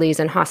orderlies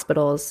in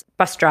hospitals,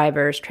 bus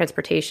drivers,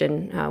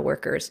 transportation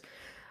workers,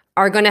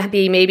 are going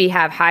to maybe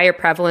have higher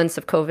prevalence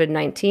of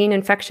COVID-19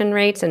 infection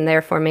rates and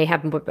therefore may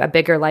have a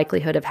bigger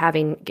likelihood of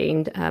having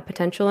gained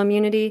potential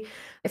immunity.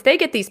 If they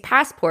get these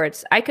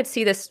passports, I could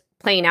see this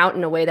playing out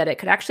in a way that it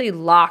could actually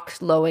lock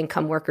low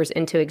income workers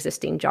into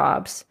existing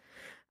jobs,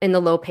 in the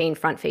low-paying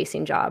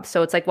front-facing jobs.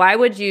 So it's like, why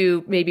would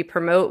you maybe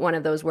promote one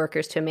of those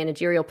workers to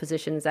managerial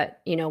positions that,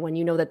 when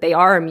you know that they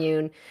are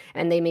immune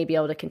and they may be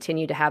able to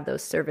continue to have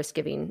those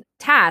service-giving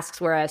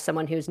tasks, whereas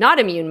someone who's not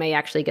immune may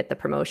actually get the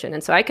promotion.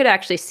 And so I could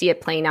actually see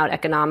it playing out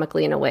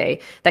economically in a way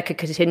that could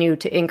continue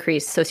to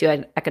increase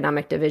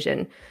socioeconomic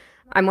division.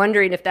 I'm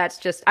wondering if that's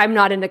just, I'm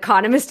not an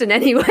economist in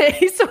any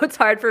way, so it's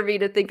hard for me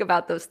to think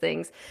about those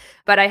things.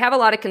 But I have a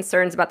lot of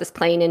concerns about this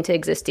playing into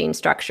existing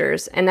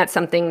structures. And that's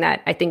something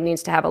that I think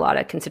needs to have a lot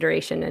of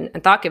consideration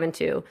and thought given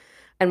to.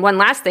 And one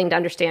last thing to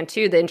understand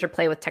too, the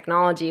interplay with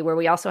technology, where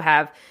we also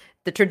have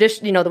the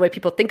tradition, the way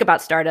people think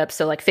about startups.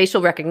 So like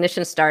facial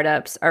recognition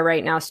startups are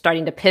right now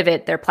starting to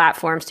pivot their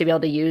platforms to be able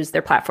to use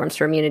their platforms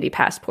for immunity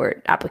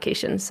passport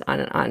applications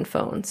on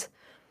phones.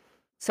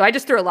 So I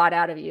just threw a lot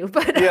out of you,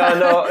 but take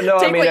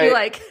what you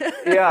like.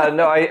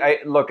 I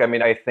look. I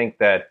mean, I think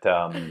that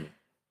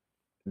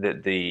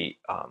the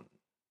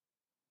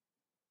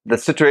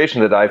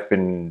situation that I've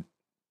been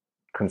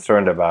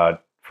concerned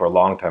about for a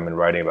long time and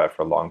writing about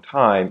for a long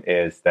time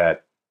is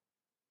that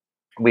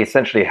we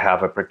essentially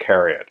have a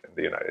precariat in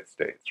the United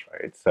States,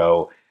 right?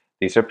 So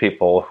these are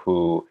people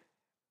who,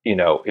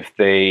 if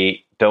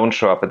they don't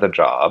show up at the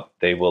job,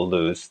 they will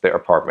lose their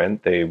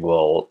apartment, they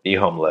will be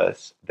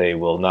homeless, they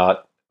will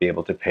not be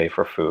able to pay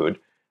for food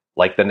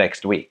like the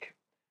next week,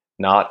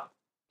 not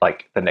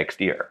like the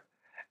next year.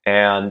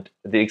 And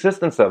the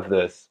existence of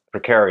this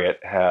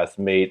precariat has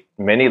made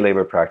many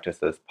labor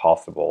practices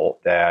possible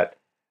that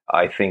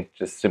I think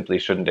just simply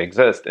shouldn't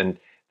exist. And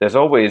there's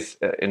always,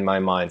 in my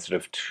mind, sort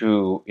of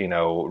two,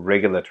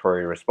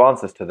 regulatory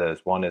responses to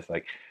this. One is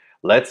like,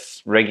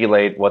 let's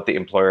regulate what the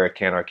employer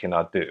can or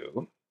cannot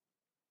do.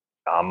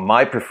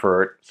 My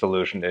preferred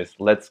solution is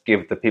let's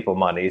give the people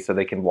money so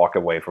they can walk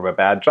away from a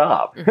bad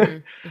job.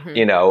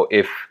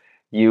 If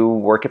you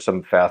work at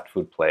some fast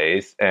food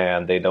place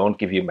and they don't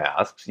give you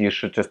masks, you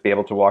should just be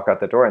able to walk out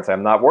the door and say,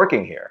 I'm not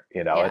working here.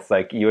 It's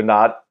like,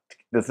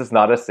 this is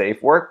not a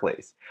safe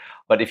workplace.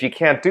 But if you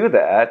can't do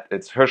that,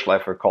 it's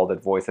Hirschleifer called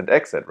it voice and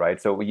exit, right?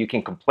 So you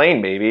can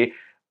complain maybe,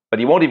 but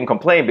you won't even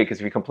complain because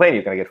if you complain,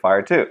 you're going to get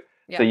fired too.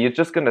 Yeah. So you're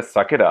just going to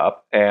suck it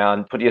up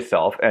and put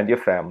yourself and your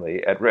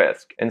family at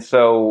risk. And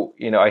so,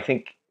 I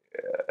think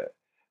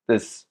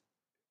this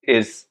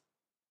is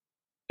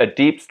a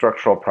deep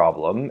structural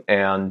problem.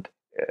 And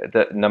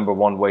the number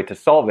one way to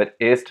solve it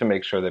is to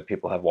make sure that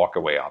people have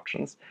walkaway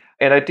options.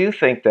 And I do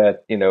think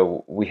that,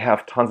 we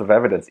have tons of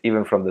evidence,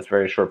 even from this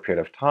very short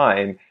period of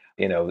time,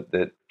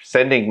 that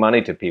sending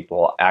money to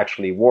people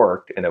actually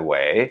worked in a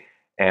way.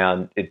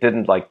 And it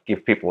didn't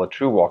give people a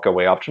true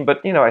walkaway option.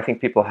 But, I think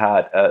people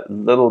had a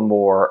little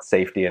more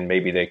safety and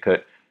maybe they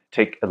could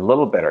take a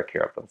little better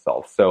care of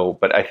themselves. So,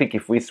 but I think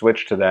if we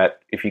switch to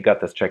that, if you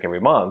got this check every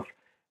month,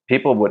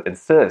 people would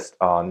insist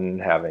on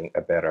having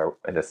a better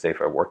and a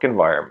safer work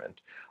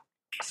environment.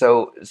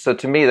 So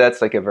to me,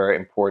 that's a very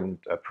important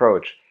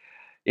approach.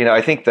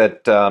 I think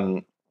that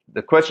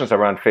the questions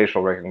around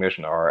facial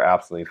recognition are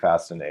absolutely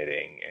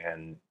fascinating.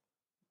 And,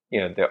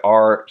 there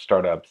are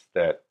startups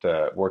that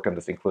work on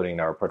this, including in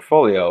our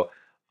portfolio,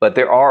 but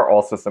there are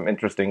also some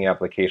interesting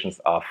applications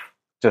of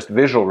just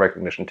visual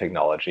recognition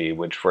technology,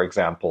 which, for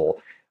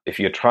example, if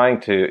you're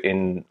trying to,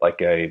 in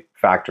a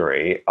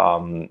factory,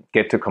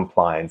 get to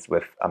compliance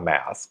with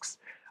masks,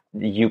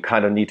 you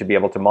kind of need to be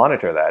able to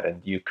monitor that. And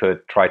you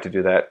could try to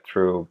do that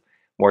through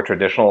more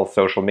traditional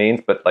social means,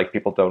 but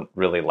people don't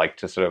really like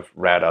to sort of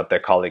rat out their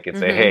colleague and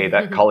say, hey,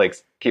 that colleague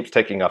keeps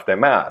taking off their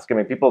mask. I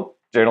mean, people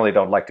generally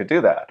don't like to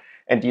do that.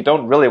 And you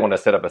don't really want to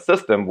set up a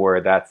system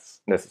where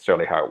that's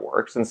necessarily how it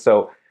works. And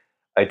so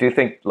I do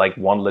think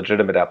one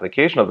legitimate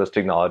application of this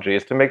technology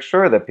is to make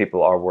sure that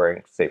people are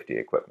wearing safety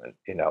equipment,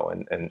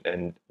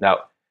 and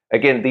now,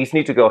 again, these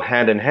need to go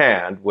hand in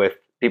hand with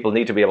people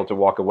need to be able to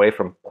walk away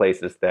from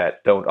places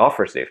that don't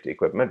offer safety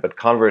equipment, but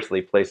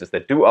conversely, places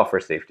that do offer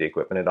safety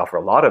equipment and offer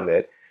a lot of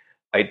it,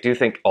 I do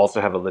think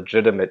also have a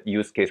legitimate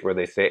use case where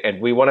they say,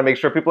 and we want to make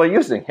sure people are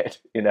using it,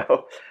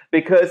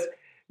 because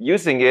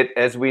using it,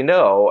 as we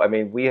know, I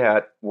mean, we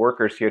had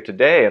workers here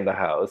today in the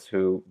house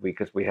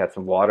because we had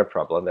some water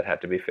problem that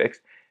had to be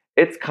fixed.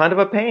 It's kind of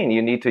a pain.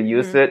 You need to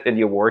use it and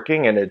you're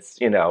working and it's,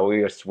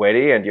 you're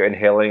sweaty and you're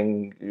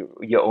inhaling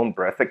your own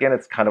breath again.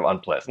 It's kind of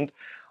unpleasant.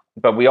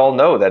 But we all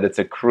know that it's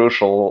a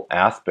crucial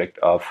aspect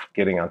of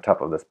getting on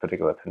top of this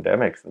particular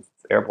pandemic since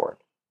it's airborne.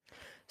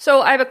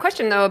 So I have a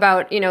question, though,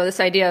 about, this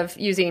idea of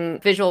using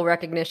visual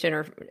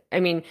recognition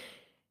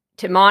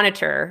to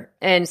monitor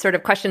and sort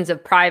of questions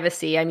of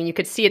privacy. I mean, you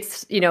could see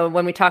it's,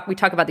 when we talk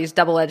about these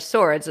double-edged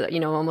swords,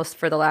 almost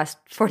for the last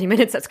 40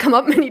 minutes, that's come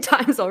up many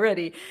times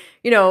already.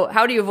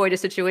 How do you avoid a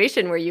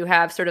situation where you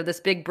have sort of this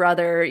big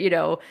brother,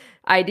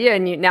 idea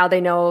and now they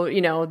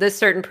know, this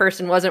certain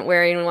person wasn't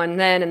wearing one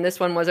then and this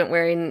one wasn't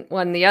wearing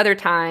one the other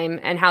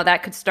time, and how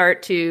that could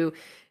start to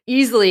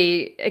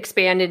easily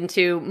expand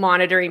into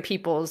monitoring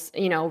people's,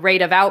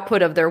 rate of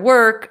output of their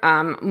work,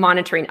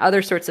 monitoring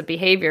other sorts of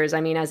behaviors.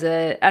 I mean, as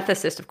an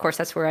ethicist, of course,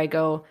 that's where I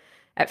go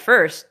at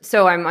first.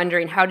 So I'm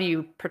wondering, how do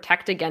you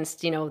protect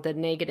against, the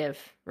negative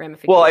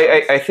ramifications? Well,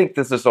 I think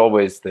this is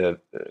always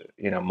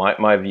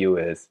my view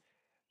is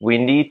we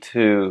need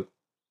to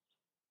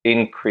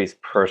increase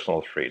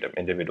personal freedom,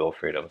 individual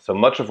freedom. So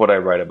much of what I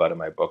write about in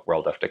my book,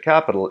 World After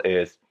Capital,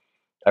 is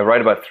I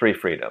write about three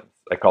freedoms.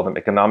 I call them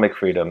economic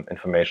freedom,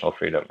 informational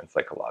freedom, and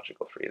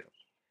psychological freedom.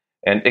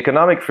 And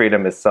economic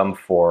freedom is some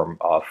form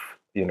of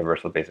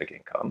universal basic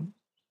income.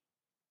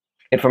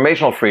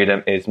 Informational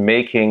freedom is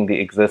making the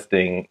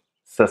existing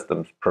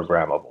systems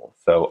programmable.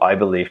 So I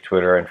believe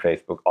Twitter and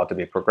Facebook ought to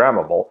be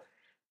programmable.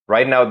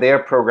 Right now, they're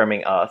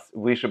programming us.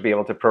 We should be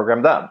able to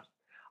program them.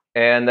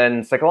 And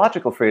then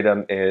psychological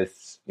freedom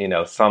is,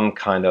 some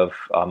kind of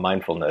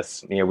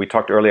mindfulness. We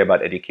talked earlier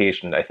about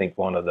education. I think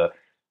one of the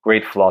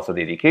great flaws of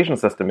the education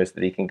system is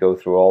that you can go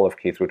through all of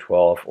K through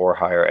 12 or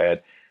higher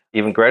ed,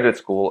 even graduate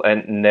school,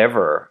 and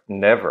never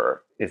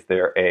is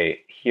there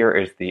here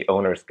is the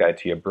owner's guide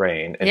to your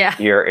brain. And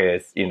here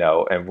is,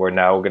 and we're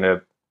now going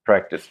to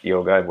practice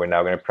yoga, and we're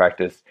now going to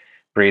practice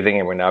breathing,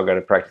 and we're now going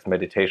to practice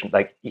meditation.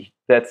 Like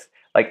that's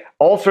like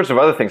all sorts of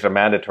other things are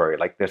mandatory.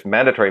 Like there's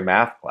mandatory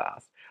math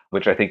class,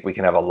 which I think we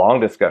can have a long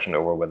discussion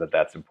over whether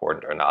that's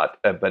important or not.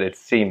 But it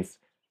seems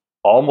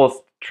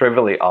almost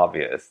trivially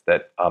obvious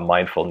that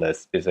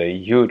mindfulness is a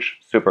huge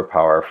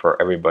superpower for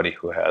everybody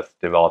who has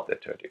developed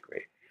it to a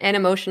degree. And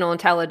emotional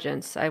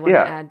intelligence. I want to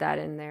add that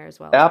in there as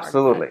well.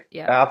 Absolutely.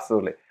 Yeah.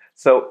 Absolutely.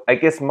 So I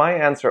guess my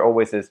answer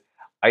always is,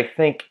 I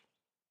think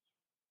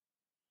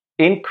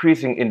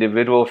increasing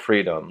individual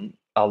freedom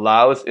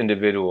allows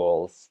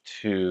individuals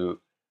to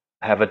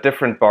have a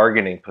different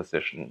bargaining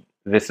position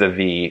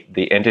vis-a-vis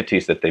the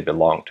entities that they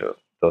belong to.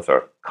 Those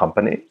are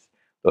companies,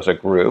 those are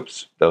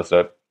groups, those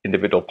are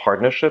individual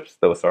partnerships,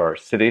 those are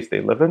cities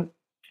they live in.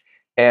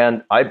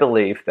 And I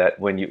believe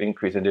that when you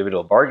increase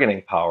individual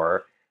bargaining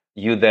power,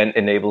 you then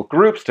enable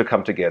groups to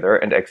come together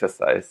and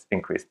exercise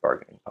increased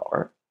bargaining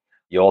power.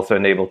 You also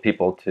enable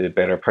people to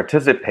better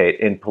participate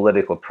in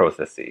political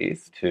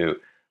processes, to,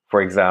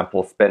 for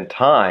example, spend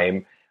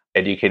time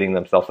educating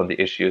themselves on the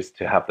issues,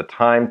 to have the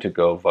time to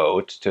go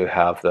vote, to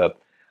have the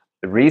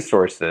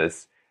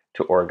resources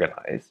to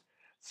organize.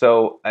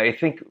 So I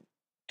think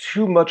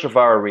too much of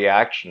our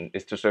reaction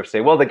is to sort of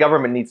say, well, the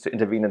government needs to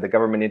intervene and the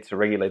government needs to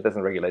regulate this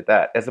and regulate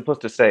that, as opposed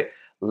to say,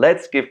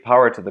 let's give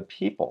power to the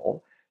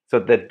people so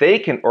that they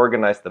can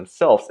organize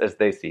themselves as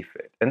they see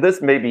fit. And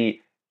this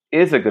maybe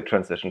is a good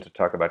transition to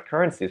talk about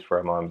currencies for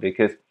a moment,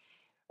 because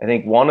I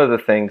think one of the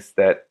things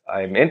that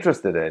I'm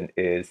interested in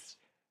is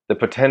the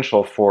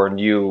potential for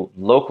new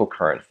local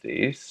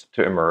currencies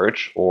to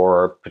emerge,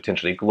 or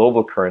potentially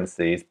global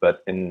currencies,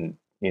 but in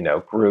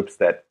groups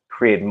that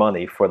create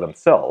money for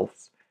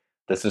themselves.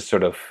 This is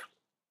sort of,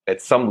 at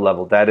some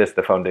level, that is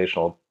the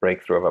foundational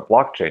breakthrough of a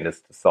blockchain,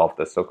 is to solve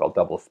the so-called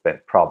double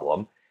spend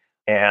problem.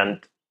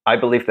 And I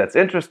believe that's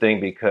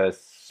interesting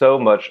because so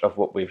much of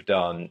what we've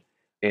done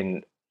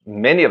in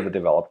many of the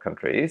developed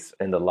countries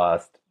in the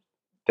last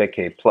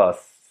decade plus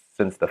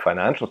since the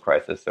financial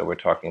crisis, so we're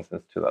talking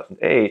since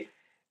 2008,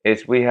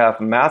 is we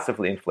have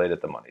massively inflated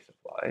the money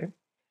supply.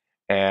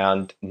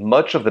 And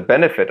much of the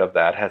benefit of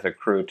that has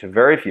accrued to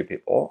very few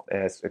people.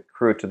 It has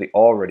accrued to the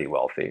already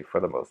wealthy for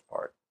the most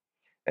part.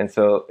 And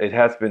so it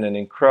has been an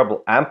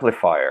incredible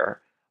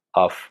amplifier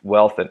of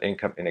wealth and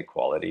income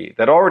inequality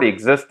that already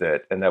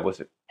existed and that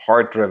was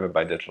hard driven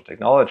by digital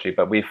technology,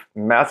 but we've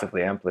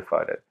massively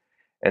amplified it.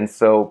 And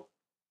so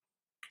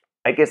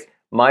I guess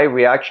my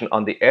reaction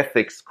on the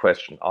ethics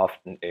question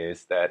often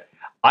is that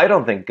I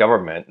don't think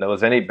government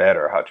knows any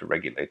better how to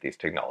regulate these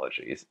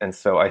technologies. And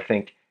so I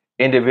think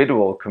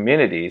individual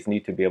communities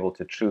need to be able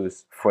to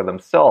choose for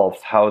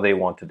themselves how they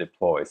want to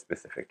deploy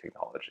specific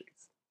technologies.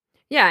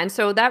 Yeah, and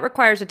so that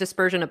requires a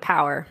dispersion of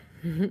power,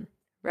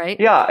 right?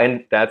 Yeah,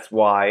 and that's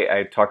why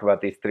I talk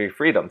about these three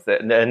freedoms.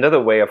 Another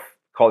way of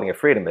calling it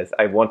freedom is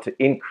I want to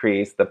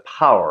increase the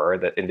power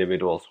that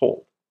individuals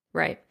hold.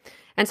 Right.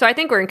 And so I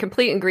think we're in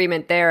complete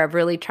agreement there of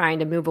really trying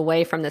to move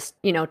away from this,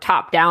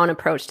 top-down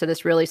approach to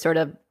this really sort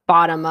of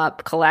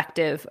bottom-up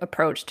collective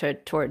approach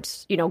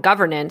towards,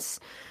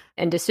 governance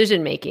and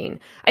decision-making.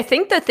 I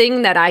think the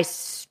thing that I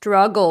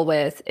struggle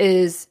with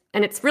is,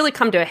 and it's really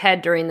come to a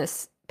head during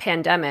this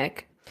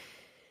pandemic,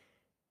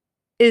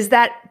 is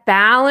that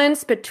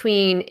balance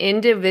between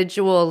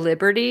individual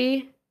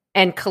liberty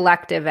and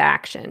collective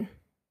action.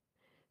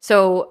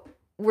 So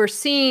we're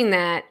seeing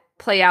that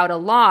play out a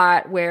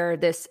lot where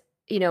this,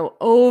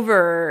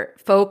 over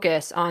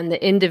focus on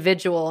the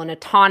individual and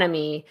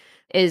autonomy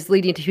is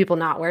leading to people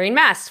not wearing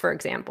masks, for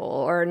example,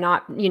 or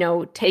not,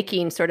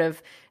 taking sort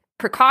of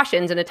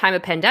precautions in a time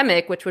of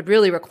pandemic, which would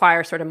really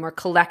require sort of more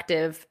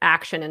collective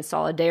action and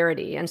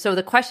solidarity. And so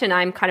the question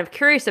I'm kind of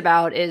curious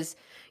about is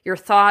your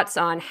thoughts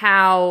on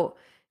how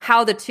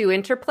the two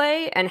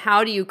interplay, and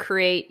how do you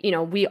create,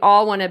 we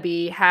all want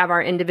to have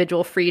our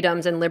individual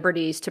freedoms and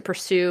liberties to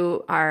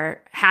pursue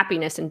our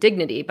happiness and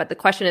dignity. But the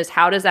question is,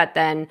 how does that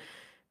then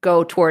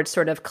go towards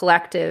sort of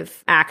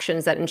collective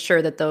actions that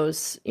ensure that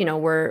those,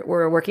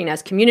 we're working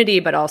as community,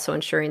 but also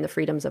ensuring the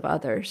freedoms of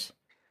others?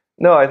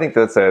 No, I think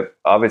that's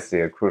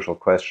obviously a crucial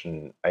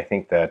question. I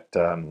think that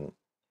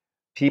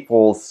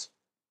people's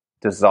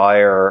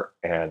desire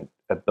and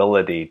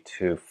ability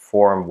to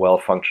form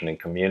well-functioning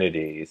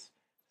communities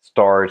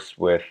starts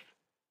with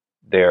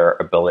their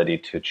ability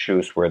to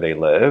choose where they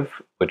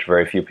live, which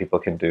very few people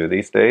can do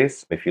these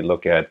days. If you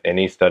look at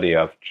any study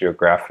of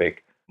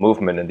geographic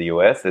movement in the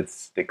US,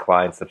 it's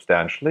declined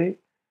substantially.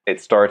 It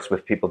starts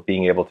with people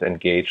being able to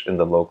engage in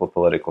the local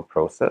political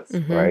process,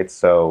 right?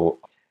 So,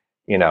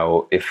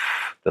 if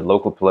the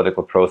local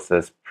political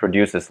process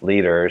produces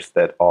leaders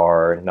that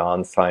are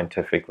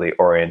non-scientifically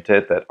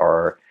oriented, that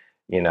are,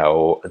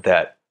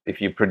 that if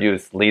you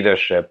produce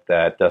leadership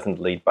that doesn't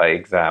lead by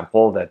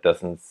example, that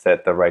doesn't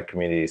set the right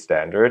community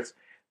standards,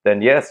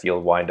 then yes,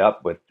 you'll wind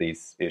up with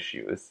these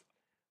issues.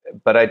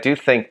 But I do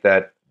think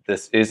that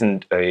this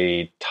isn't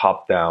a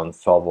top-down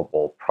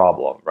solvable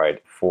problem,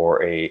 right?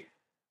 For a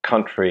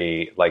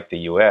country like the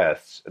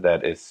US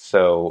that is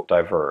so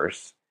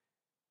diverse,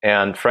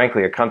 and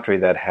frankly, a country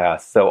that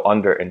has so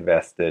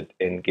underinvested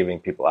in giving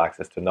people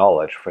access to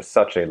knowledge for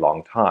such a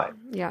long time.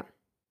 Yeah.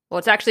 Well,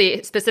 it's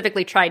actually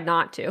specifically tried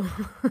not to.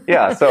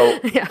 Yeah. So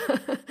yeah.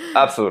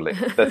 Absolutely.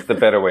 That's the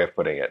better way of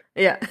putting it.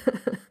 Yeah.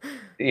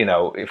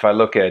 If I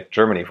look at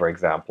Germany, for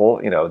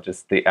example,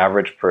 just the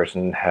average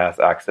person has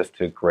access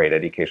to great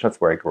education.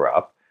 That's where I grew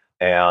up.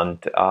 And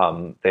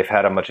they've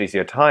had a much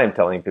easier time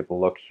telling people,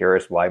 look,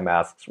 here's why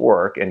masks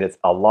work. And it's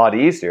a lot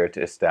easier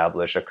to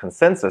establish a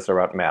consensus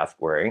around mask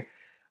wearing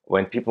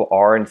when people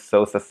aren't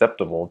so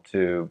susceptible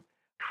to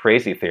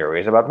crazy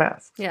theories about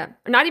masks. Yeah.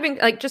 Not even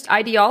just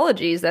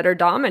ideologies that are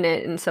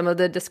dominant in some of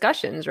the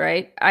discussions,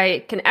 right?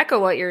 I can echo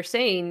what you're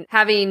saying.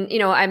 Having,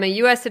 I'm a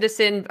US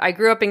citizen. I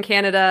grew up in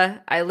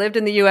Canada. I lived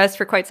in the US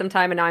for quite some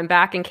time, and now I'm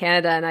back in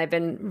Canada, and I've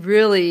been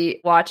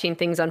really watching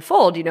things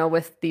unfold,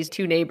 with these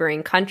two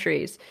neighboring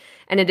countries.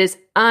 And it is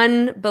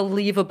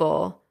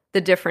unbelievable,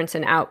 the difference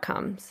in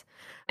outcomes.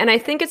 And I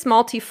think it's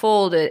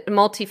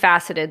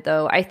multifaceted,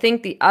 though. I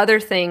think the other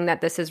thing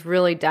that this has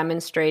really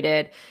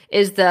demonstrated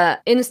is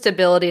the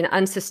instability and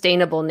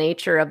unsustainable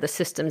nature of the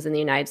systems in the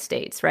United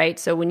States, right?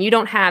 So when you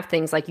don't have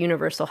things like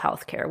universal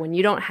health care, when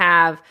you don't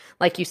have,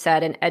 like you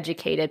said, an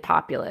educated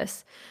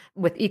populace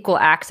with equal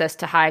access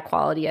to high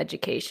quality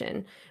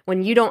education,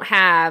 when you don't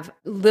have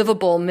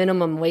livable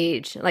minimum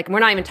wage, like we're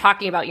not even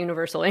talking about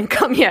universal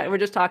income yet, we're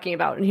just talking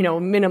about,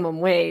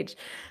 minimum wage.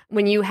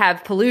 When you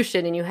have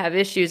pollution and you have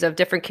issues of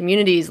different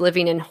communities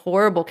living in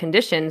horrible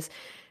conditions,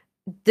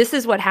 this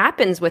is what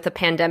happens with a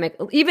pandemic.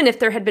 Even if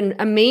there had been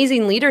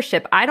amazing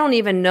leadership, I don't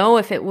even know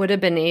if it would have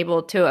been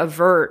able to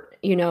avert,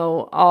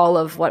 all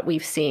of what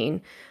we've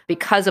seen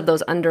because of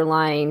those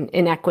underlying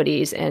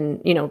inequities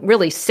and,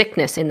 really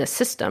sickness in the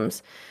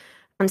systems.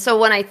 And so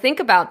when I think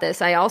about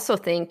this, I also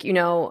think,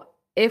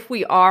 if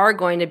we are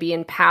going to be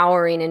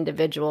empowering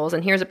individuals,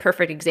 and here's a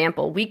perfect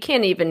example, we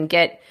can't even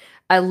get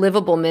a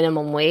livable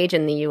minimum wage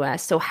in the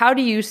US. So how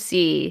do you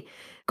see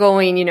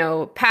going,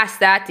 past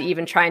that to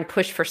even try and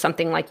push for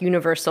something like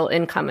universal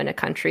income in a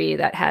country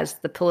that has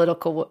the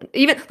political,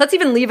 let's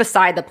even leave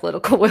aside the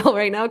political will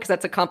right now, because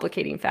that's a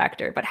complicating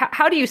factor. But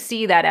how do you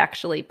see that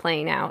actually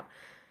playing out?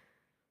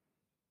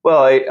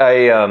 Well,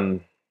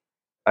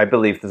 I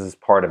believe this is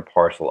part and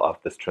parcel of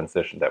this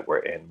transition that we're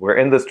in. We're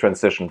in this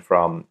transition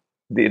from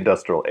the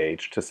industrial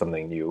age to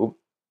something new.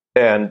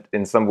 And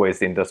in some ways,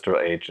 the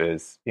industrial age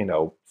is,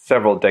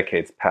 several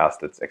decades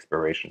past its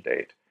expiration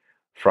date.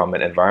 From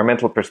an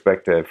environmental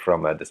perspective,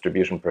 from a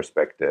distribution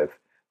perspective,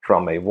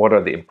 from a what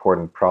are the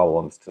important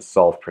problems to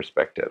solve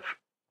perspective.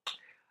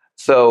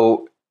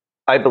 So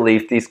I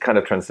believe these kind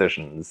of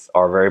transitions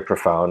are very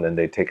profound and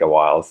they take a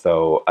while.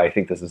 So I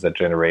think this is a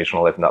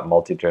generational, if not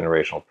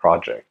multi-generational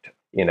project.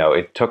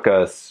 It took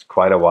us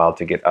quite a while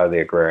to get out of the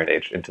agrarian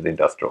age into the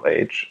industrial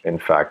age. In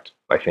fact,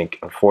 I think,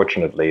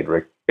 unfortunately,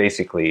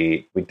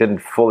 we didn't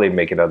fully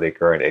make it out of the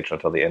agrarian age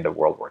until the end of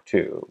World War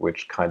II,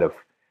 which kind of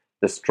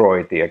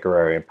destroyed the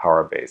agrarian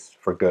power base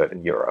for good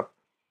in Europe.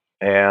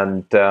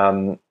 And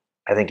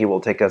I think it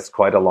will take us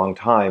quite a long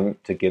time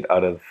to get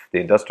out of the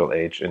industrial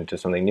age into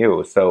something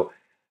new. So,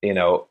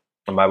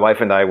 my wife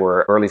and I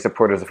were early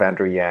supporters of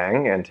Andrew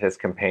Yang and his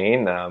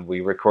campaign.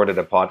 We recorded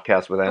a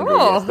podcast with Andrew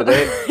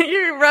yesterday.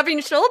 You're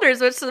rubbing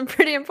shoulders with some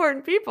pretty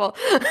important people.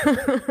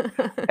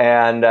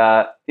 And,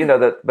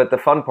 but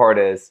the fun part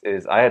is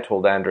I had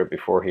told Andrew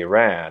before he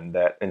ran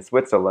that in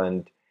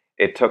Switzerland,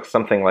 it took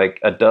something like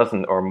a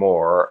dozen or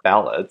more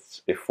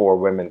ballots before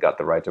women got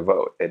the right to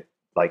vote. It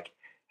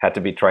had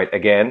to be tried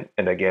again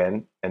and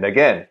again and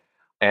again.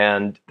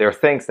 And there are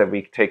things that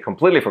we take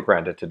completely for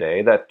granted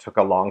today that took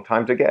a long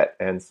time to get.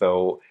 And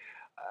so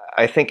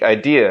I think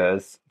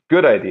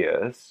good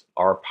ideas,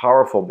 are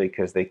powerful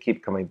because they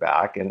keep coming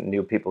back and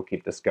new people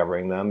keep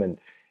discovering them.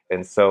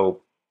 And so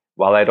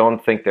while I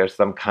don't think there's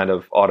some kind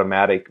of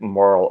automatic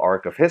moral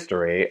arc of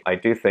history, I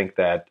do think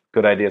that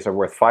good ideas are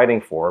worth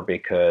fighting for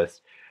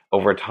because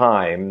over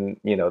time,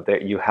 that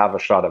you have a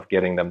shot of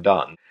getting them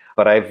done.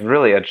 But I've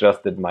really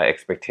adjusted my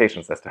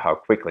expectations as to how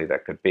quickly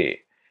that could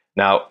be.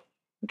 Now,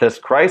 this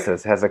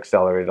crisis has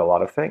accelerated a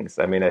lot of things.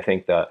 I mean, I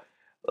think the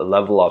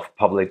level of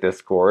public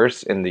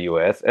discourse in the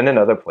US and in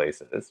other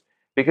places,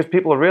 because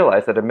people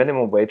realize that a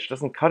minimum wage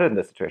doesn't cut it in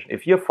this situation.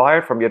 If you're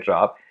fired from your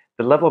job,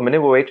 the level of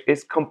minimum wage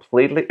is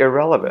completely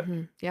irrelevant.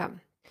 Mm-hmm. Yeah.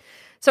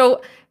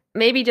 So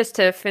maybe just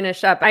to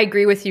finish up, I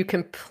agree with you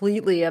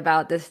completely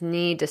about this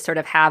need to sort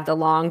of have the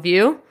long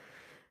view,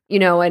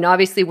 and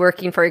obviously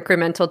working for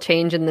incremental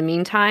change in the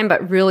meantime,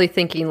 but really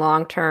thinking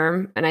long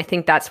term. And I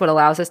think that's what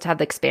allows us to have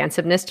the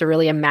expansiveness to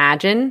really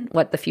imagine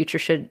what the future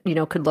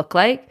could look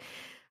like.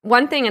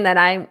 One thing that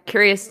I'm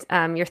curious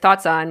your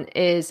thoughts on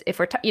is if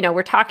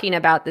we're talking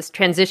about this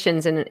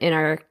transitions in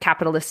our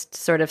capitalist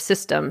sort of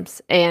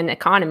systems and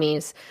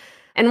economies.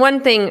 And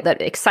one thing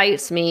that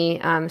excites me,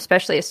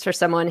 especially as for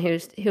someone who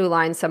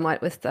aligns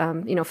somewhat with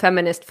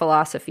feminist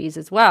philosophies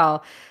as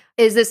well,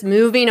 is this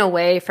moving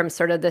away from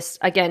sort of this,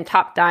 again,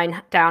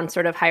 top-down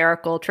sort of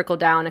hierarchical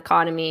trickle-down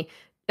economy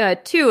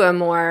to a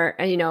more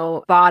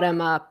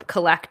bottom-up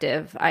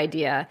collective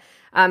idea.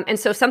 And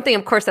so something,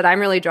 of course, that I'm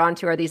really drawn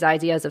to are these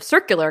ideas of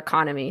circular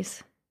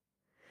economies.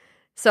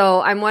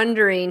 So I'm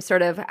wondering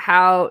sort of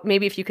how,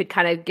 maybe if you could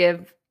kind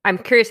of I'm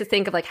curious to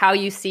think of like how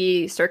you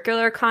see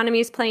circular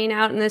economies playing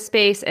out in this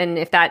space, and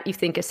if that you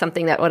think is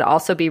something that would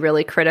also be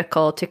really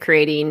critical to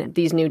creating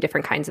these new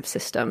different kinds of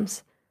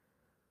systems.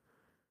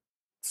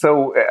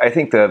 So I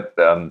think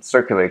the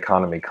circular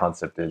economy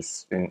concept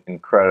is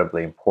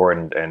incredibly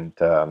important, and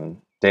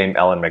Dame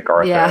Ellen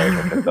MacArthur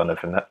has done a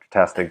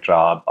fantastic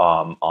job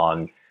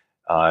on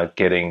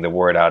getting the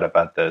word out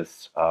about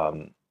this.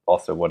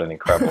 Also, what an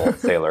incredible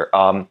sailor.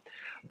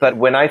 But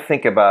when I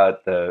think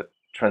about the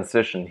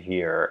transition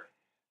here,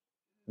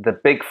 the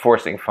big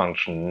forcing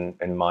function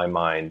in my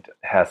mind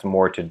has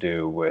more to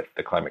do with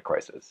the climate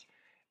crisis.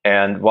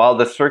 And while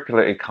the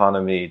circular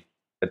economy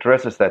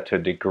addresses that to a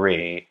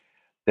degree,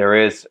 there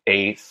is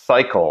a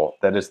cycle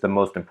that is the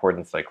most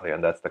important cycle here,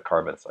 and that's the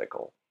carbon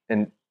cycle.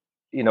 And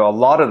a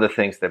lot of the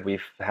things that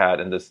we've had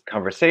in this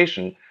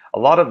conversation, a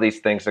lot of these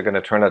things are going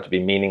to turn out to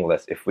be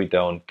meaningless if we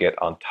don't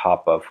get on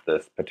top of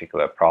this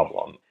particular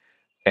problem.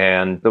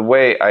 And the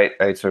way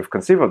I sort of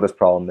conceive of this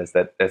problem is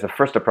that as a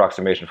first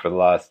approximation for the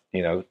last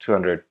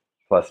 200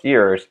 plus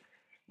years,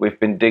 we've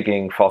been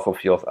digging fossil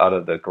fuels out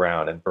of the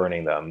ground and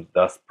burning them,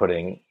 thus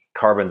putting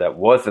carbon that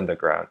was in the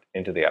ground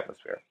into the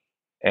atmosphere.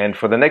 And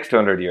for the next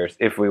 200 years,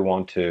 if we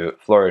want to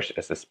flourish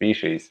as a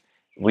species,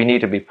 we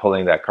need to be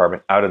pulling that carbon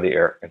out of the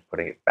air and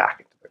putting it back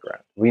into the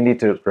ground. We need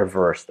to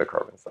reverse the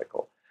carbon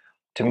cycle.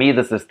 To me,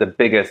 this is the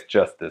biggest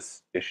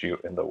justice issue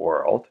in the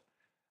world,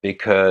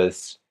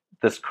 because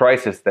this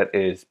crisis that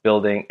is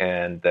building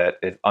and that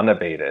is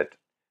unabated,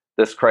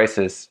 this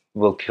crisis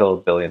will kill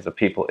billions of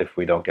people if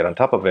we don't get on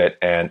top of it,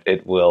 and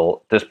it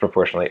will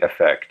disproportionately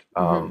affect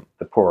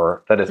the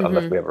poor. That is,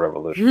 unless we have a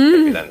revolution,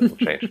 maybe then it will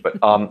change.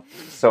 But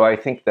so I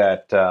think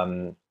that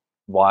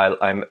while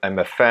I'm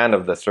a fan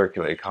of the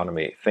circular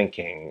economy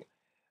thinking,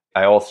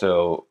 I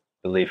also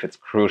believe it's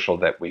crucial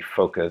that we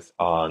focus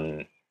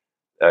on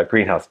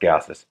greenhouse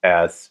gases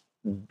as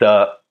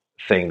the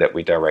thing that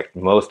we direct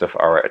most of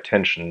our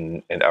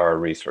attention and our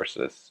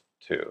resources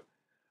to.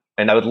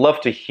 And I would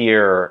love to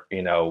hear,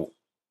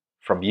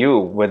 from you,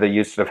 whether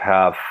you sort of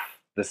have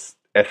this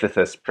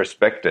ethicist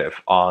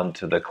perspective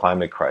onto the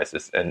climate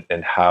crisis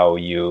and how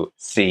you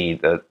see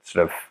the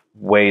sort of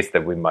ways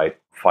that we might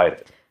fight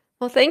it.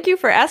 Well, thank you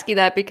for asking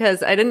that,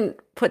 because I didn't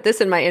put this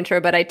in my intro,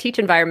 but I teach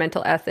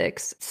environmental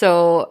ethics.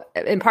 So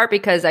in part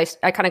because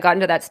I kind of got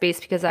into that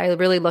space because I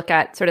really look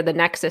at sort of the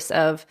nexus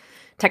of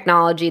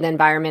technology, the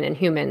environment, and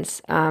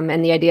humans,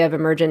 and the idea of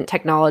emergent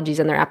technologies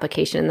and their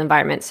application in the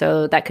environment.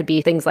 So that could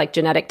be things like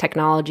genetic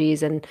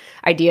technologies and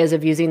ideas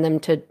of using them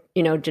to,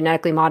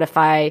 genetically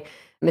modify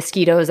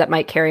mosquitoes that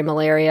might carry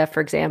malaria,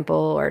 for example,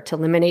 or to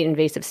eliminate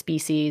invasive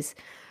species.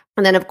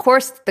 And then, of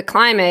course, the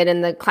climate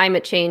and the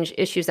climate change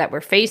issues that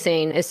we're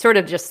facing is sort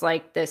of just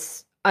like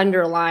this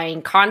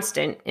underlying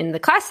constant in the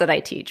class that I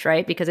teach,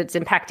 right? Because it's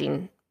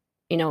impacting,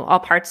 all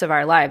parts of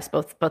our lives,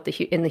 both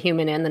in the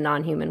human and the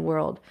non-human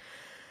world.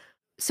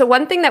 So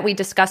one thing that we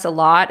discuss a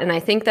lot, and I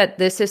think that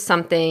this is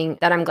something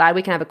that I'm glad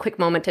we can have a quick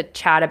moment to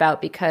chat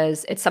about,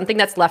 because it's something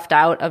that's left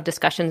out of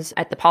discussions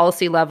at the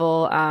policy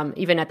level,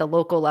 even at the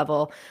local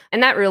level.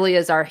 And that really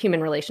is our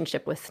human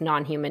relationship with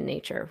non-human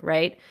nature,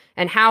 right?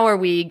 And how are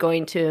we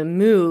going to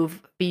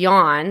move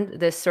beyond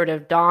this sort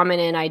of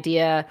dominant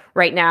idea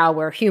right now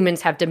where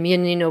humans have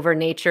dominion over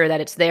nature,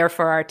 that it's there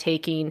for our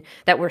taking,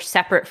 that we're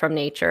separate from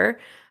nature,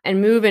 and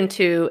move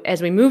into,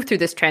 as we move through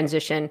this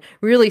transition,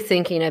 really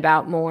thinking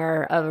about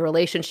more of a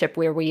relationship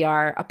where we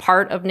are a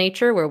part of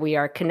nature, where we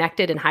are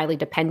connected and highly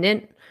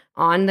dependent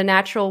on the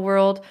natural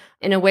world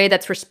in a way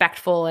that's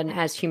respectful and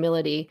has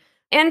humility.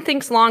 And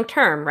thinks long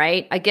term,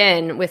 right?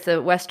 Again, with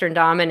the Western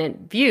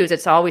dominant views,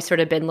 it's always sort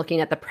of been looking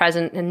at the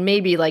present and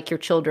maybe like your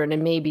children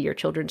and maybe your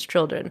children's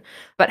children.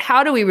 But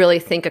how do we really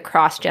think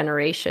across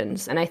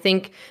generations? And I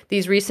think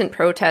these recent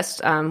protests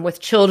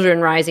with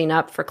children rising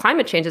up for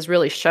climate change has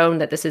really shown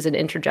that this is an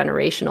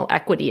intergenerational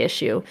equity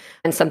issue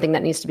and something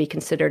that needs to be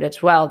considered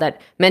as well,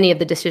 that many of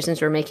the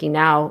decisions we're making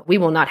now, we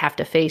will not have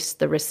to face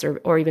the risks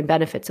or even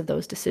benefits of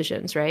those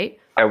decisions, right?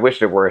 I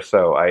wish it were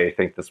so. I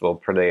think this will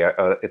play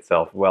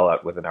itself well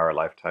out within our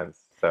lifetimes.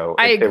 So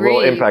it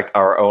will impact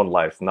our own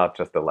lives, not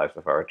just the lives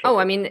of our children. Oh,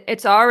 I mean,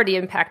 it's already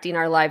impacting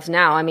our lives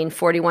now. I mean,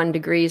 41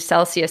 degrees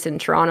Celsius in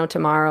Toronto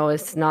tomorrow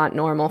is not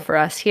normal for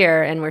us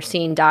here, and we're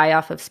seeing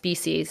die-off of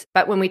species.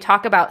 But when we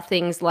talk about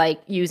things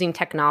like using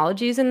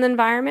technologies in the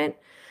environment,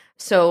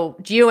 So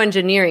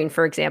geoengineering,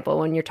 for example,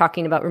 when you're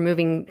talking about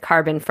removing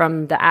carbon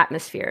from the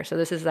atmosphere. So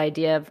this is the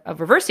idea of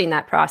reversing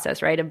that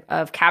process, right?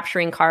 Of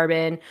capturing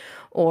carbon,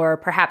 or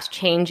perhaps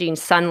changing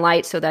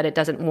sunlight so that it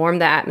doesn't warm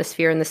the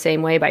atmosphere in the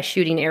same way by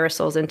shooting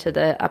aerosols into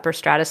the upper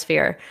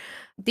stratosphere.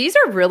 These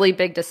are really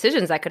big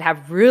decisions that could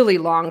have really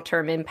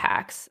long-term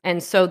impacts.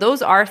 And so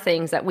those are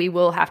things that we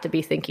will have to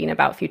be thinking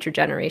about future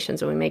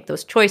generations when we make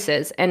those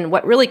choices. And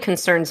what really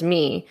concerns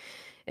me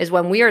is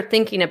when we are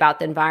thinking about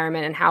the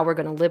environment and how we're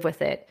going to live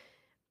with it,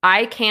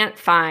 I can't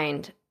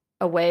find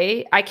a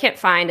way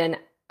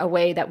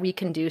that we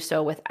can do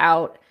so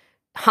without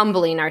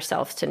humbling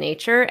ourselves to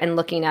nature and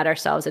looking at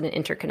ourselves in an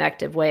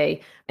interconnected way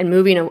and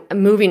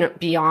moving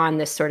beyond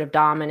this sort of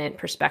dominant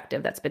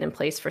perspective that's been in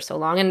place for so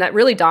long and that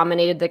really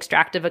dominated the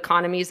extractive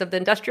economies of the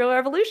Industrial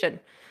Revolution.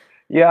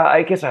 Yeah,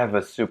 I guess I have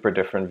a super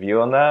different view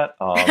on that,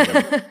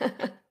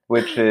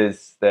 which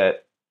is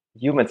that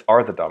humans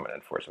are the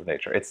dominant force of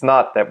nature. It's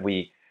not that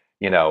we,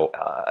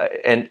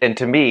 and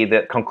to me,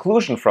 the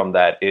conclusion from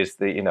that is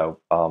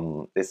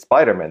is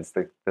Spider-Man's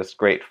this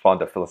great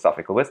font of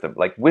philosophical wisdom.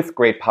 Like, with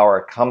great power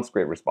comes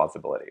great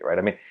responsibility, right?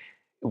 I mean,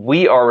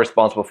 we are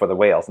responsible for the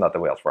whales, not the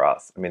whales for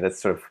us. I mean,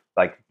 that's sort of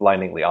like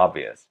blindingly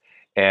obvious.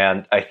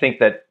 And I think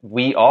that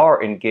we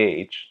are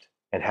engaged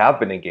and have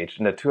been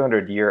engaged in a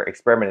 200-year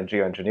experiment in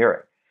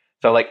geoengineering.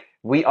 So, like,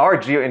 we are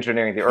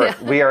geoengineering the Earth.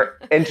 Yeah. We are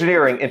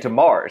engineering into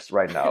Mars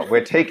right now.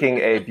 We're taking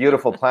a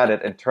beautiful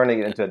planet and turning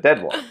it into a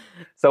dead one.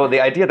 So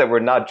the idea that we're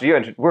not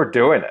geoengineering, we're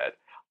doing it.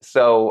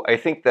 So I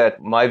think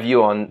that my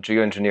view on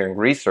geoengineering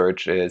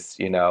research is,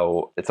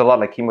 it's a lot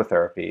like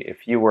chemotherapy.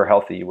 If you were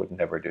healthy, you would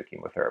never do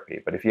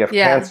chemotherapy. But if you have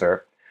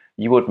cancer,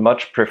 you would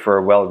much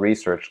prefer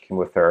well-researched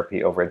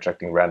chemotherapy over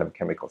injecting random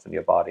chemicals in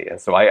your body.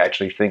 And so I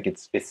actually think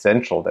it's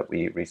essential that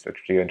we research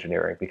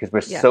geoengineering because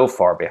we're so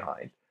far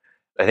behind.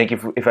 I think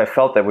if I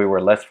felt that we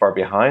were less far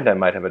behind, I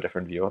might have a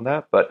different view on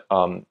that. But,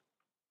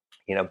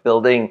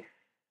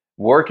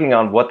 working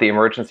on what the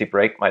emergency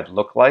brake might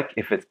look like,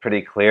 if it's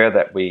pretty clear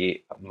that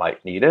we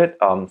might need it,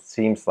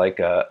 seems like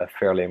a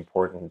fairly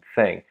important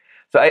thing.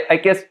 So I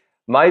guess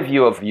my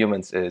view of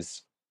humans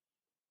is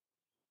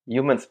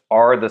humans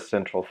are the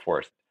central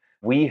force.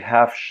 We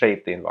have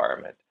shaped the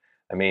environment.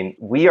 I mean,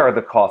 we are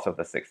the cause of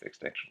the sixth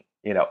extinction.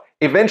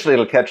 Eventually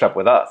it'll catch up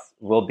with us.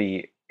 We'll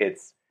be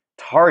its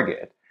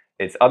target.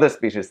 It's other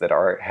species that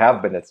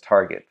have been its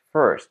target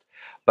first.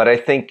 But I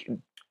think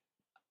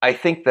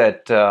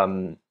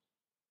that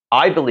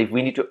I believe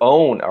we need to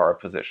own our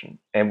position,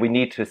 and we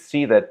need to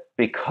see that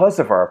because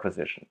of our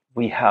position,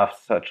 we have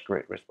such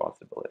great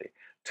responsibility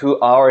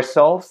to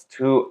ourselves,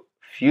 to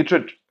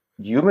future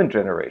human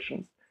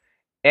generations,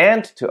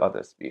 and to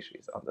other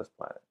species on this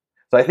planet.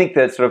 So I think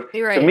that sort of,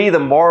 to me, the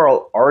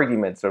moral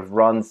argument sort of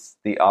runs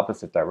the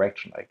opposite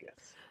direction, I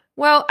guess.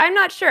 Well, I'm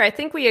not sure. I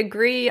think we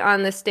agree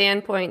on the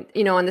standpoint,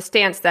 on the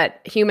stance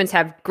that humans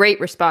have great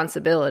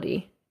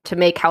responsibility to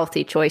make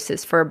healthy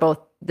choices for both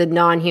the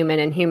non-human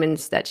and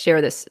humans that share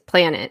this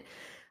planet.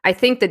 I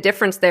think the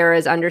difference there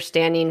is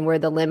understanding where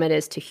the limit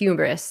is to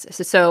hubris.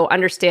 So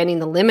understanding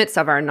the limits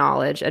of our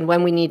knowledge and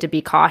when we need to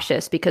be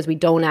cautious because we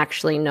don't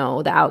actually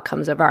know the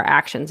outcomes of our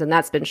actions. And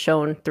that's been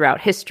shown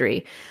throughout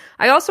history.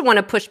 I also want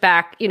to push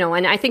back,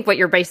 and I think what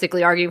you're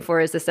basically arguing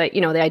for is this,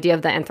 the idea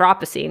of the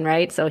Anthropocene,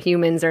 right? So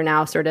humans are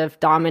now sort of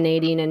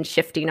dominating and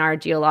shifting our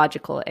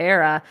geological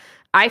era.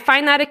 I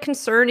find that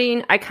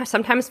I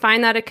sometimes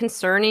find that a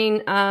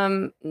concerning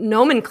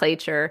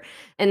nomenclature,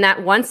 and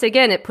that once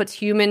again, it puts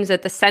humans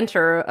at the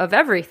center of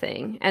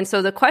everything. And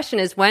so the question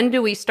is, when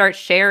do we start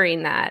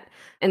sharing that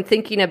and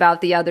thinking about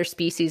the other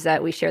species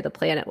that we share the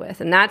planet with?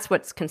 And that's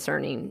what's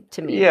concerning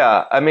to me.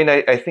 Yeah, I mean,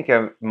 I think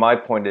my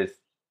point is,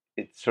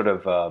 it's sort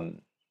of,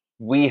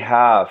 we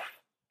have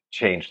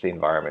changed the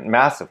environment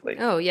massively.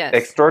 Oh, yes.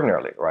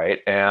 Extraordinarily, right?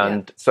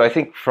 And so I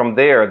think from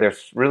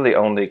there's really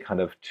only kind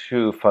of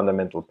two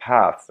fundamental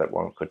paths that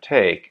one could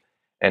take.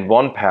 And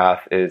one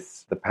path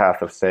is the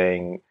path of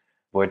saying,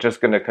 we're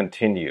just going to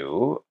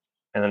continue.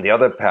 And then the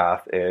other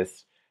path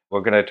is, we're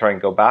going to try and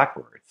go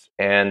backwards.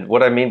 And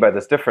what I mean by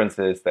this difference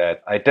is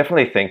that I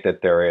definitely think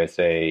that there is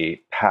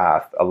a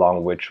path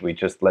along which we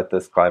just let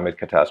this climate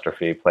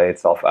catastrophe play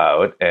itself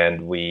out,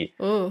 and we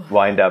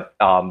wind up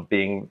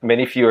being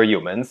many fewer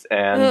humans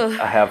and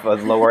have a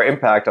lower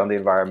impact on the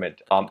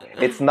environment.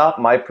 It's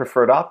not my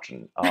preferred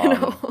option.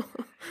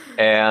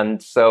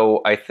 And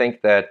so I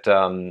think that,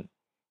 I'm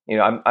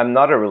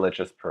not a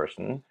religious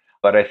person,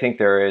 but I think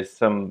there is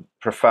some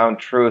profound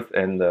truth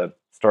in the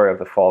story of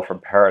the fall from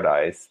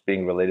paradise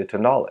being related to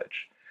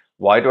knowledge.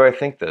 Why do I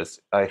think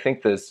this? I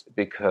think this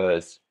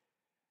because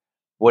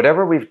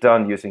whatever we've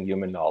done using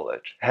human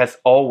knowledge has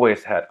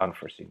always had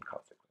unforeseen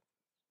consequences.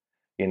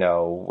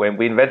 When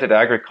we invented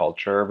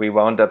agriculture, we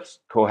wound up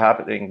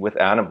cohabiting with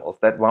animals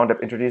that wound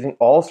up introducing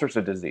all sorts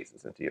of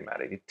diseases into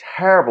humanity,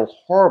 terrible,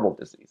 horrible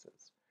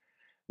diseases.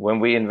 When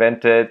we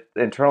invented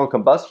the internal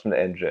combustion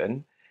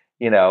engine,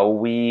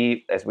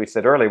 we, as we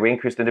said earlier, we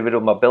increased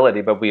individual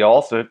mobility, but we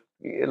also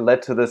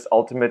led to this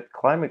ultimate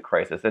climate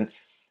crisis.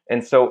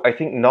 And so I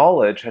think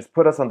knowledge has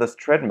put us on this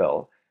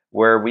treadmill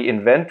where we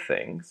invent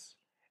things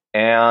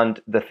And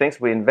the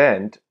things we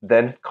invent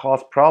then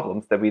cause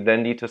problems that we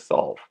then need to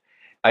solve.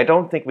 I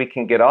don't think we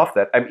can get off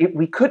that. I mean,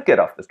 we could get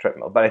off this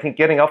treadmill, but I think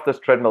getting off this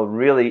treadmill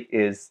really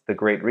is the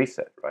great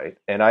reset, right?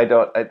 And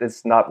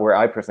it's not where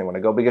I personally want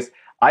to go, because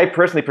I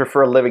personally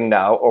prefer living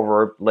now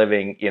over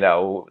living,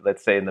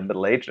 let's say in the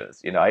Middle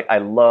Ages. I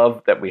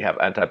love that we have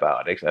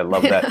antibiotics. I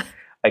love that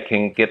I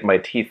can get my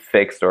teeth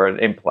fixed or an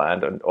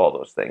implant and all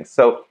those things.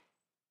 So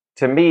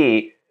to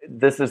me,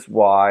 this is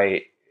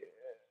why,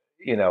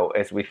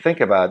 as we think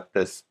about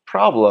this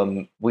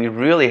problem, we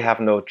really have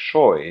no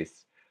choice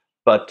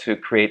but to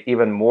create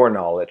even more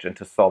knowledge and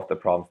to solve the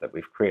problems that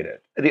we've created.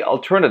 The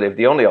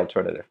only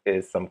alternative,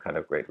 is some kind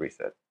of great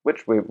reset,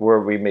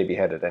 where we may be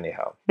headed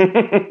anyhow.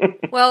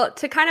 Well,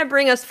 to kind of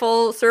bring us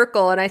full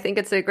circle, and I think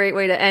it's a great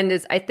way to end,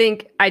 is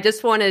I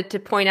just wanted to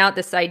point out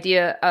this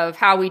idea of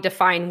how we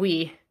define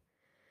we,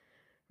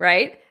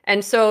 right?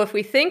 And so if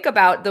we think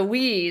about the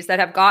we's that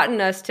have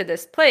gotten us to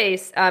this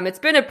place, it's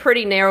been a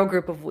pretty narrow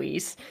group of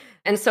we's.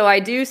 And so I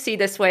do see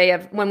this way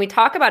of, when we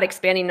talk about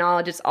expanding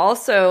knowledge, it's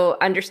also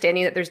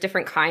understanding that there's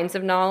different kinds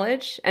of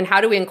knowledge, and how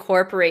do we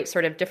incorporate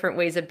sort of different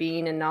ways of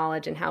being in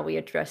knowledge and how we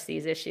address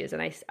these issues.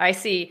 And I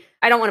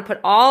don't want to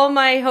put all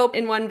my hope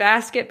in one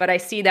basket, but I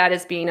see that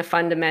as being a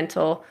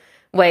fundamental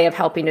way of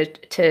helping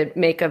to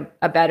make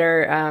a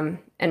better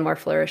and more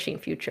flourishing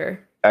future.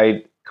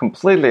 I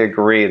completely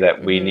agree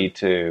that we need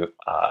to,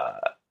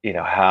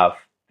 have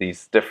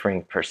these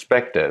differing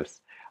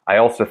perspectives. I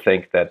also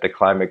think that the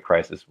climate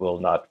crisis will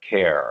not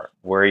care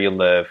where you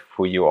live,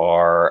 who you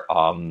are.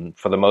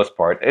 For the most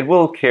part, it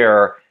will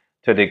care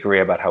to a degree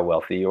about how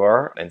wealthy you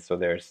are. And so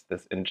there's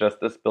this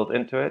injustice built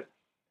into it.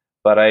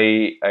 But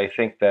I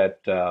think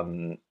that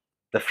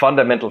the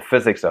fundamental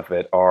physics of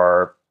it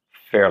are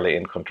fairly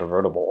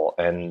incontrovertible.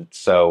 And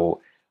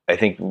so I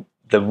think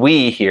the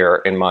we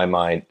here, in my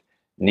mind,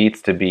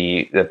 needs to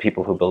be the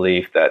people who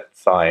believe that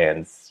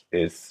science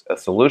is a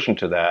solution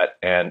to that.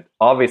 And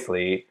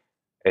obviously,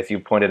 as you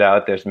pointed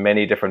out, there's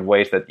many different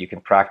ways that you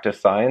can practice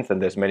science,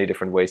 and there's many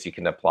different ways you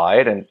can apply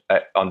it. And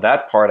on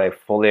that part, I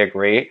fully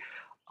agree.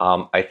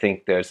 I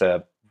think there's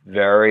a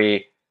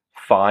very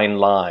fine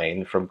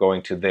line from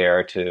going to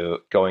there to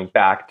going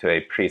back to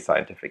a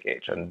pre-scientific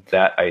age. And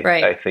that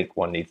I think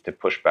one needs to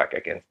push back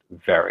against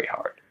very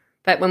hard.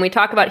 But when we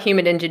talk about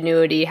human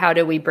ingenuity, how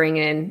do we bring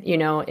in,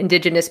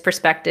 indigenous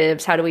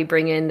perspectives? How do we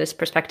bring in this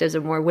perspectives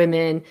of more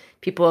women,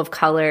 people of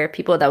color,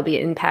 people that will be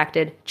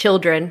impacted,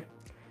 children,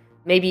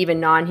 maybe even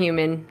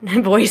non-human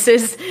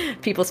voices,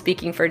 people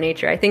speaking for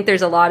nature? I think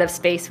there's a lot of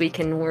space we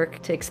can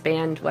work to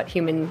expand what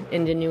human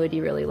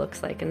ingenuity really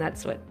looks like. And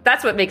that's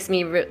what makes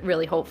me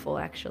really hopeful,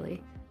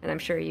 actually. And I'm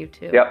sure you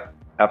too. Yep,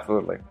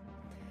 absolutely.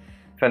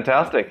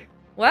 Fantastic.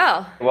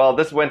 Well,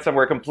 this went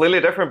somewhere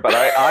completely different, but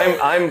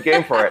I'm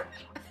game for it.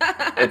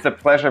 It's a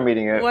pleasure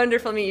meeting you.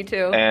 Wonderful to meet you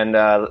too. And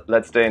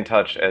let's stay in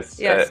touch as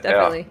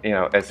definitely.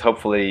 As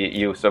hopefully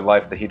you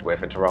survive the heat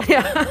wave in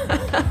Toronto.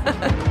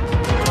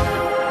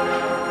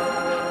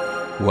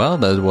 Well,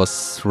 that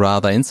was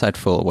rather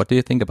insightful. What do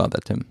you think about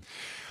that, Tim?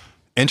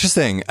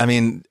 Interesting. I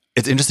mean,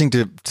 it's interesting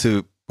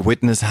to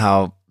witness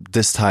how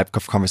this type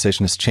of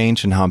conversation has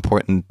changed and how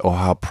important or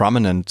how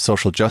prominent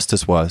social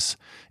justice was.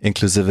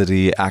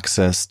 Inclusivity,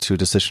 access to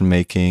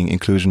decision-making,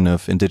 inclusion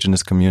of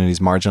indigenous communities,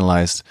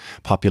 marginalized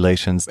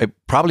populations. It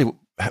probably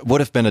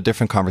would have been a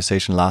different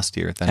conversation last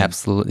year.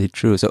 Absolutely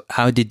true. So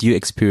how did you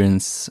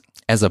experience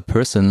as a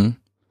person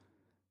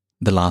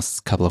the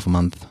last couple of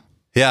months?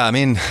 Yeah, I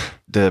mean,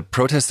 the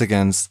protests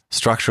against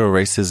structural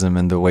racism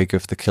in the wake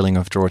of the killing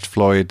of George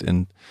Floyd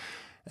and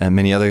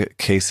many other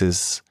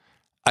cases,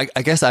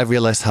 I guess I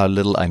realized how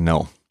little I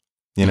know.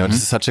 This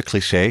is such a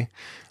cliche.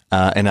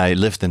 And I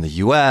lived in the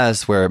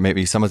US, where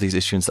maybe some of these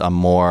issues are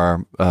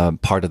more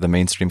part of the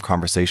mainstream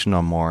conversation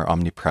or more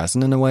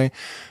omnipresent in a way.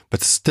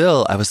 But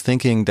still, I was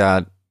thinking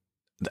that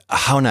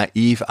how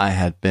naive I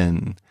had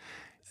been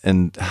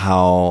and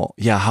how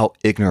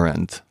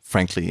ignorant,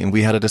 frankly. And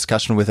we had a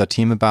discussion with our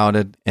team about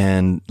it.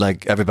 And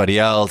like everybody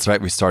else,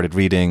 right, we started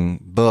reading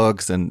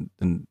books and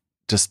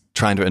just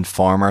trying to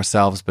inform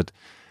ourselves. But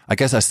I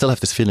guess I still have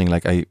this feeling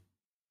like I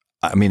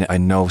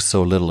know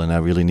so little and I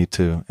really need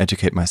to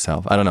educate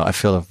myself. I don't know. I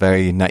feel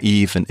very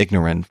naive and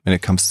ignorant when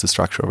it comes to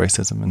structural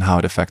racism and how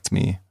it affects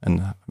me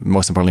and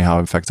most importantly, how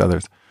it affects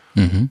others.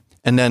 Mm-hmm.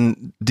 And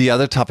then the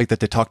other topic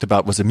that they talked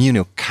about was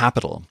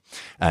immunocapital.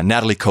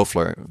 Natalie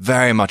Koffler,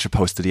 very much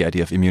opposed to the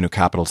idea of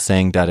immunocapital,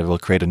 saying that it will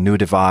create a new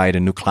divide, a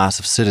new class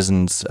of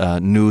citizens,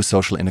 new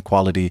social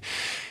inequality.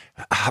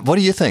 What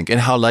do you think?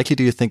 And how likely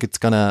do you think it's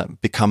going to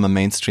become a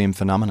mainstream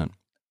phenomenon?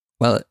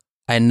 Well,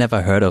 I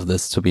never heard of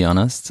this, to be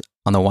honest.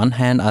 On the one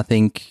hand, I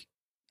think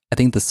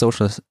the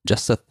social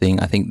justice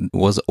thing,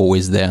 was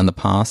always there in the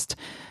past.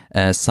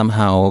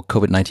 Somehow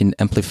COVID-19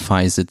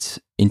 amplifies it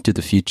into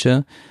the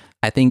future.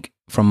 I think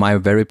from my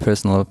very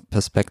personal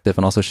perspective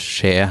and also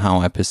share how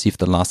I perceived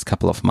the last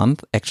couple of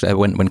months, actually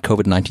when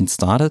COVID-19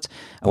 started,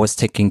 I was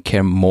taking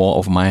care more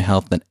of my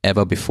health than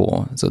ever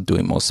before. So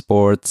doing more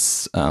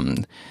sports,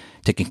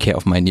 taking care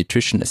of my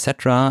nutrition,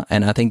 etc.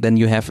 And I think then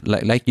you have,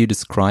 like you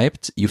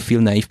described, you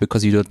feel naive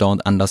because you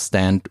don't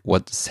understand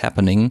what's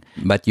happening,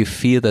 but you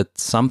feel that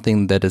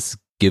something that is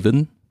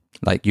given,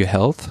 like your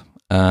health,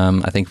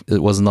 I think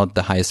it was not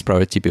the highest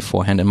priority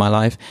beforehand in my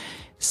life,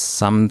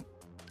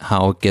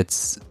 somehow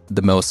gets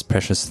the most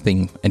precious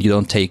thing, and you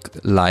don't take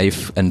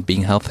life and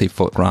being healthy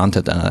for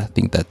granted. And I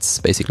think that's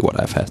basically what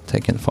I've had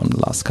taken from the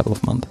last couple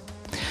of months.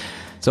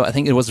 So I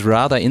think it was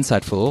rather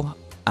insightful.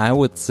 I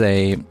would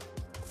say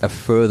a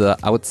further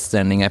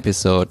outstanding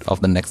episode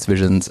of the Next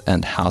Visions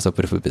and House of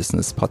Beautiful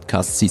Business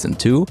podcast season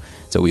 2.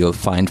 So we will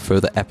find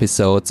further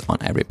episodes on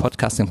every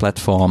podcasting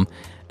platform,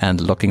 and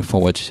looking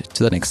forward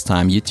to the next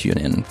time you tune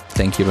in.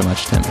 Thank you very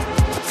much,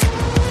 Tim.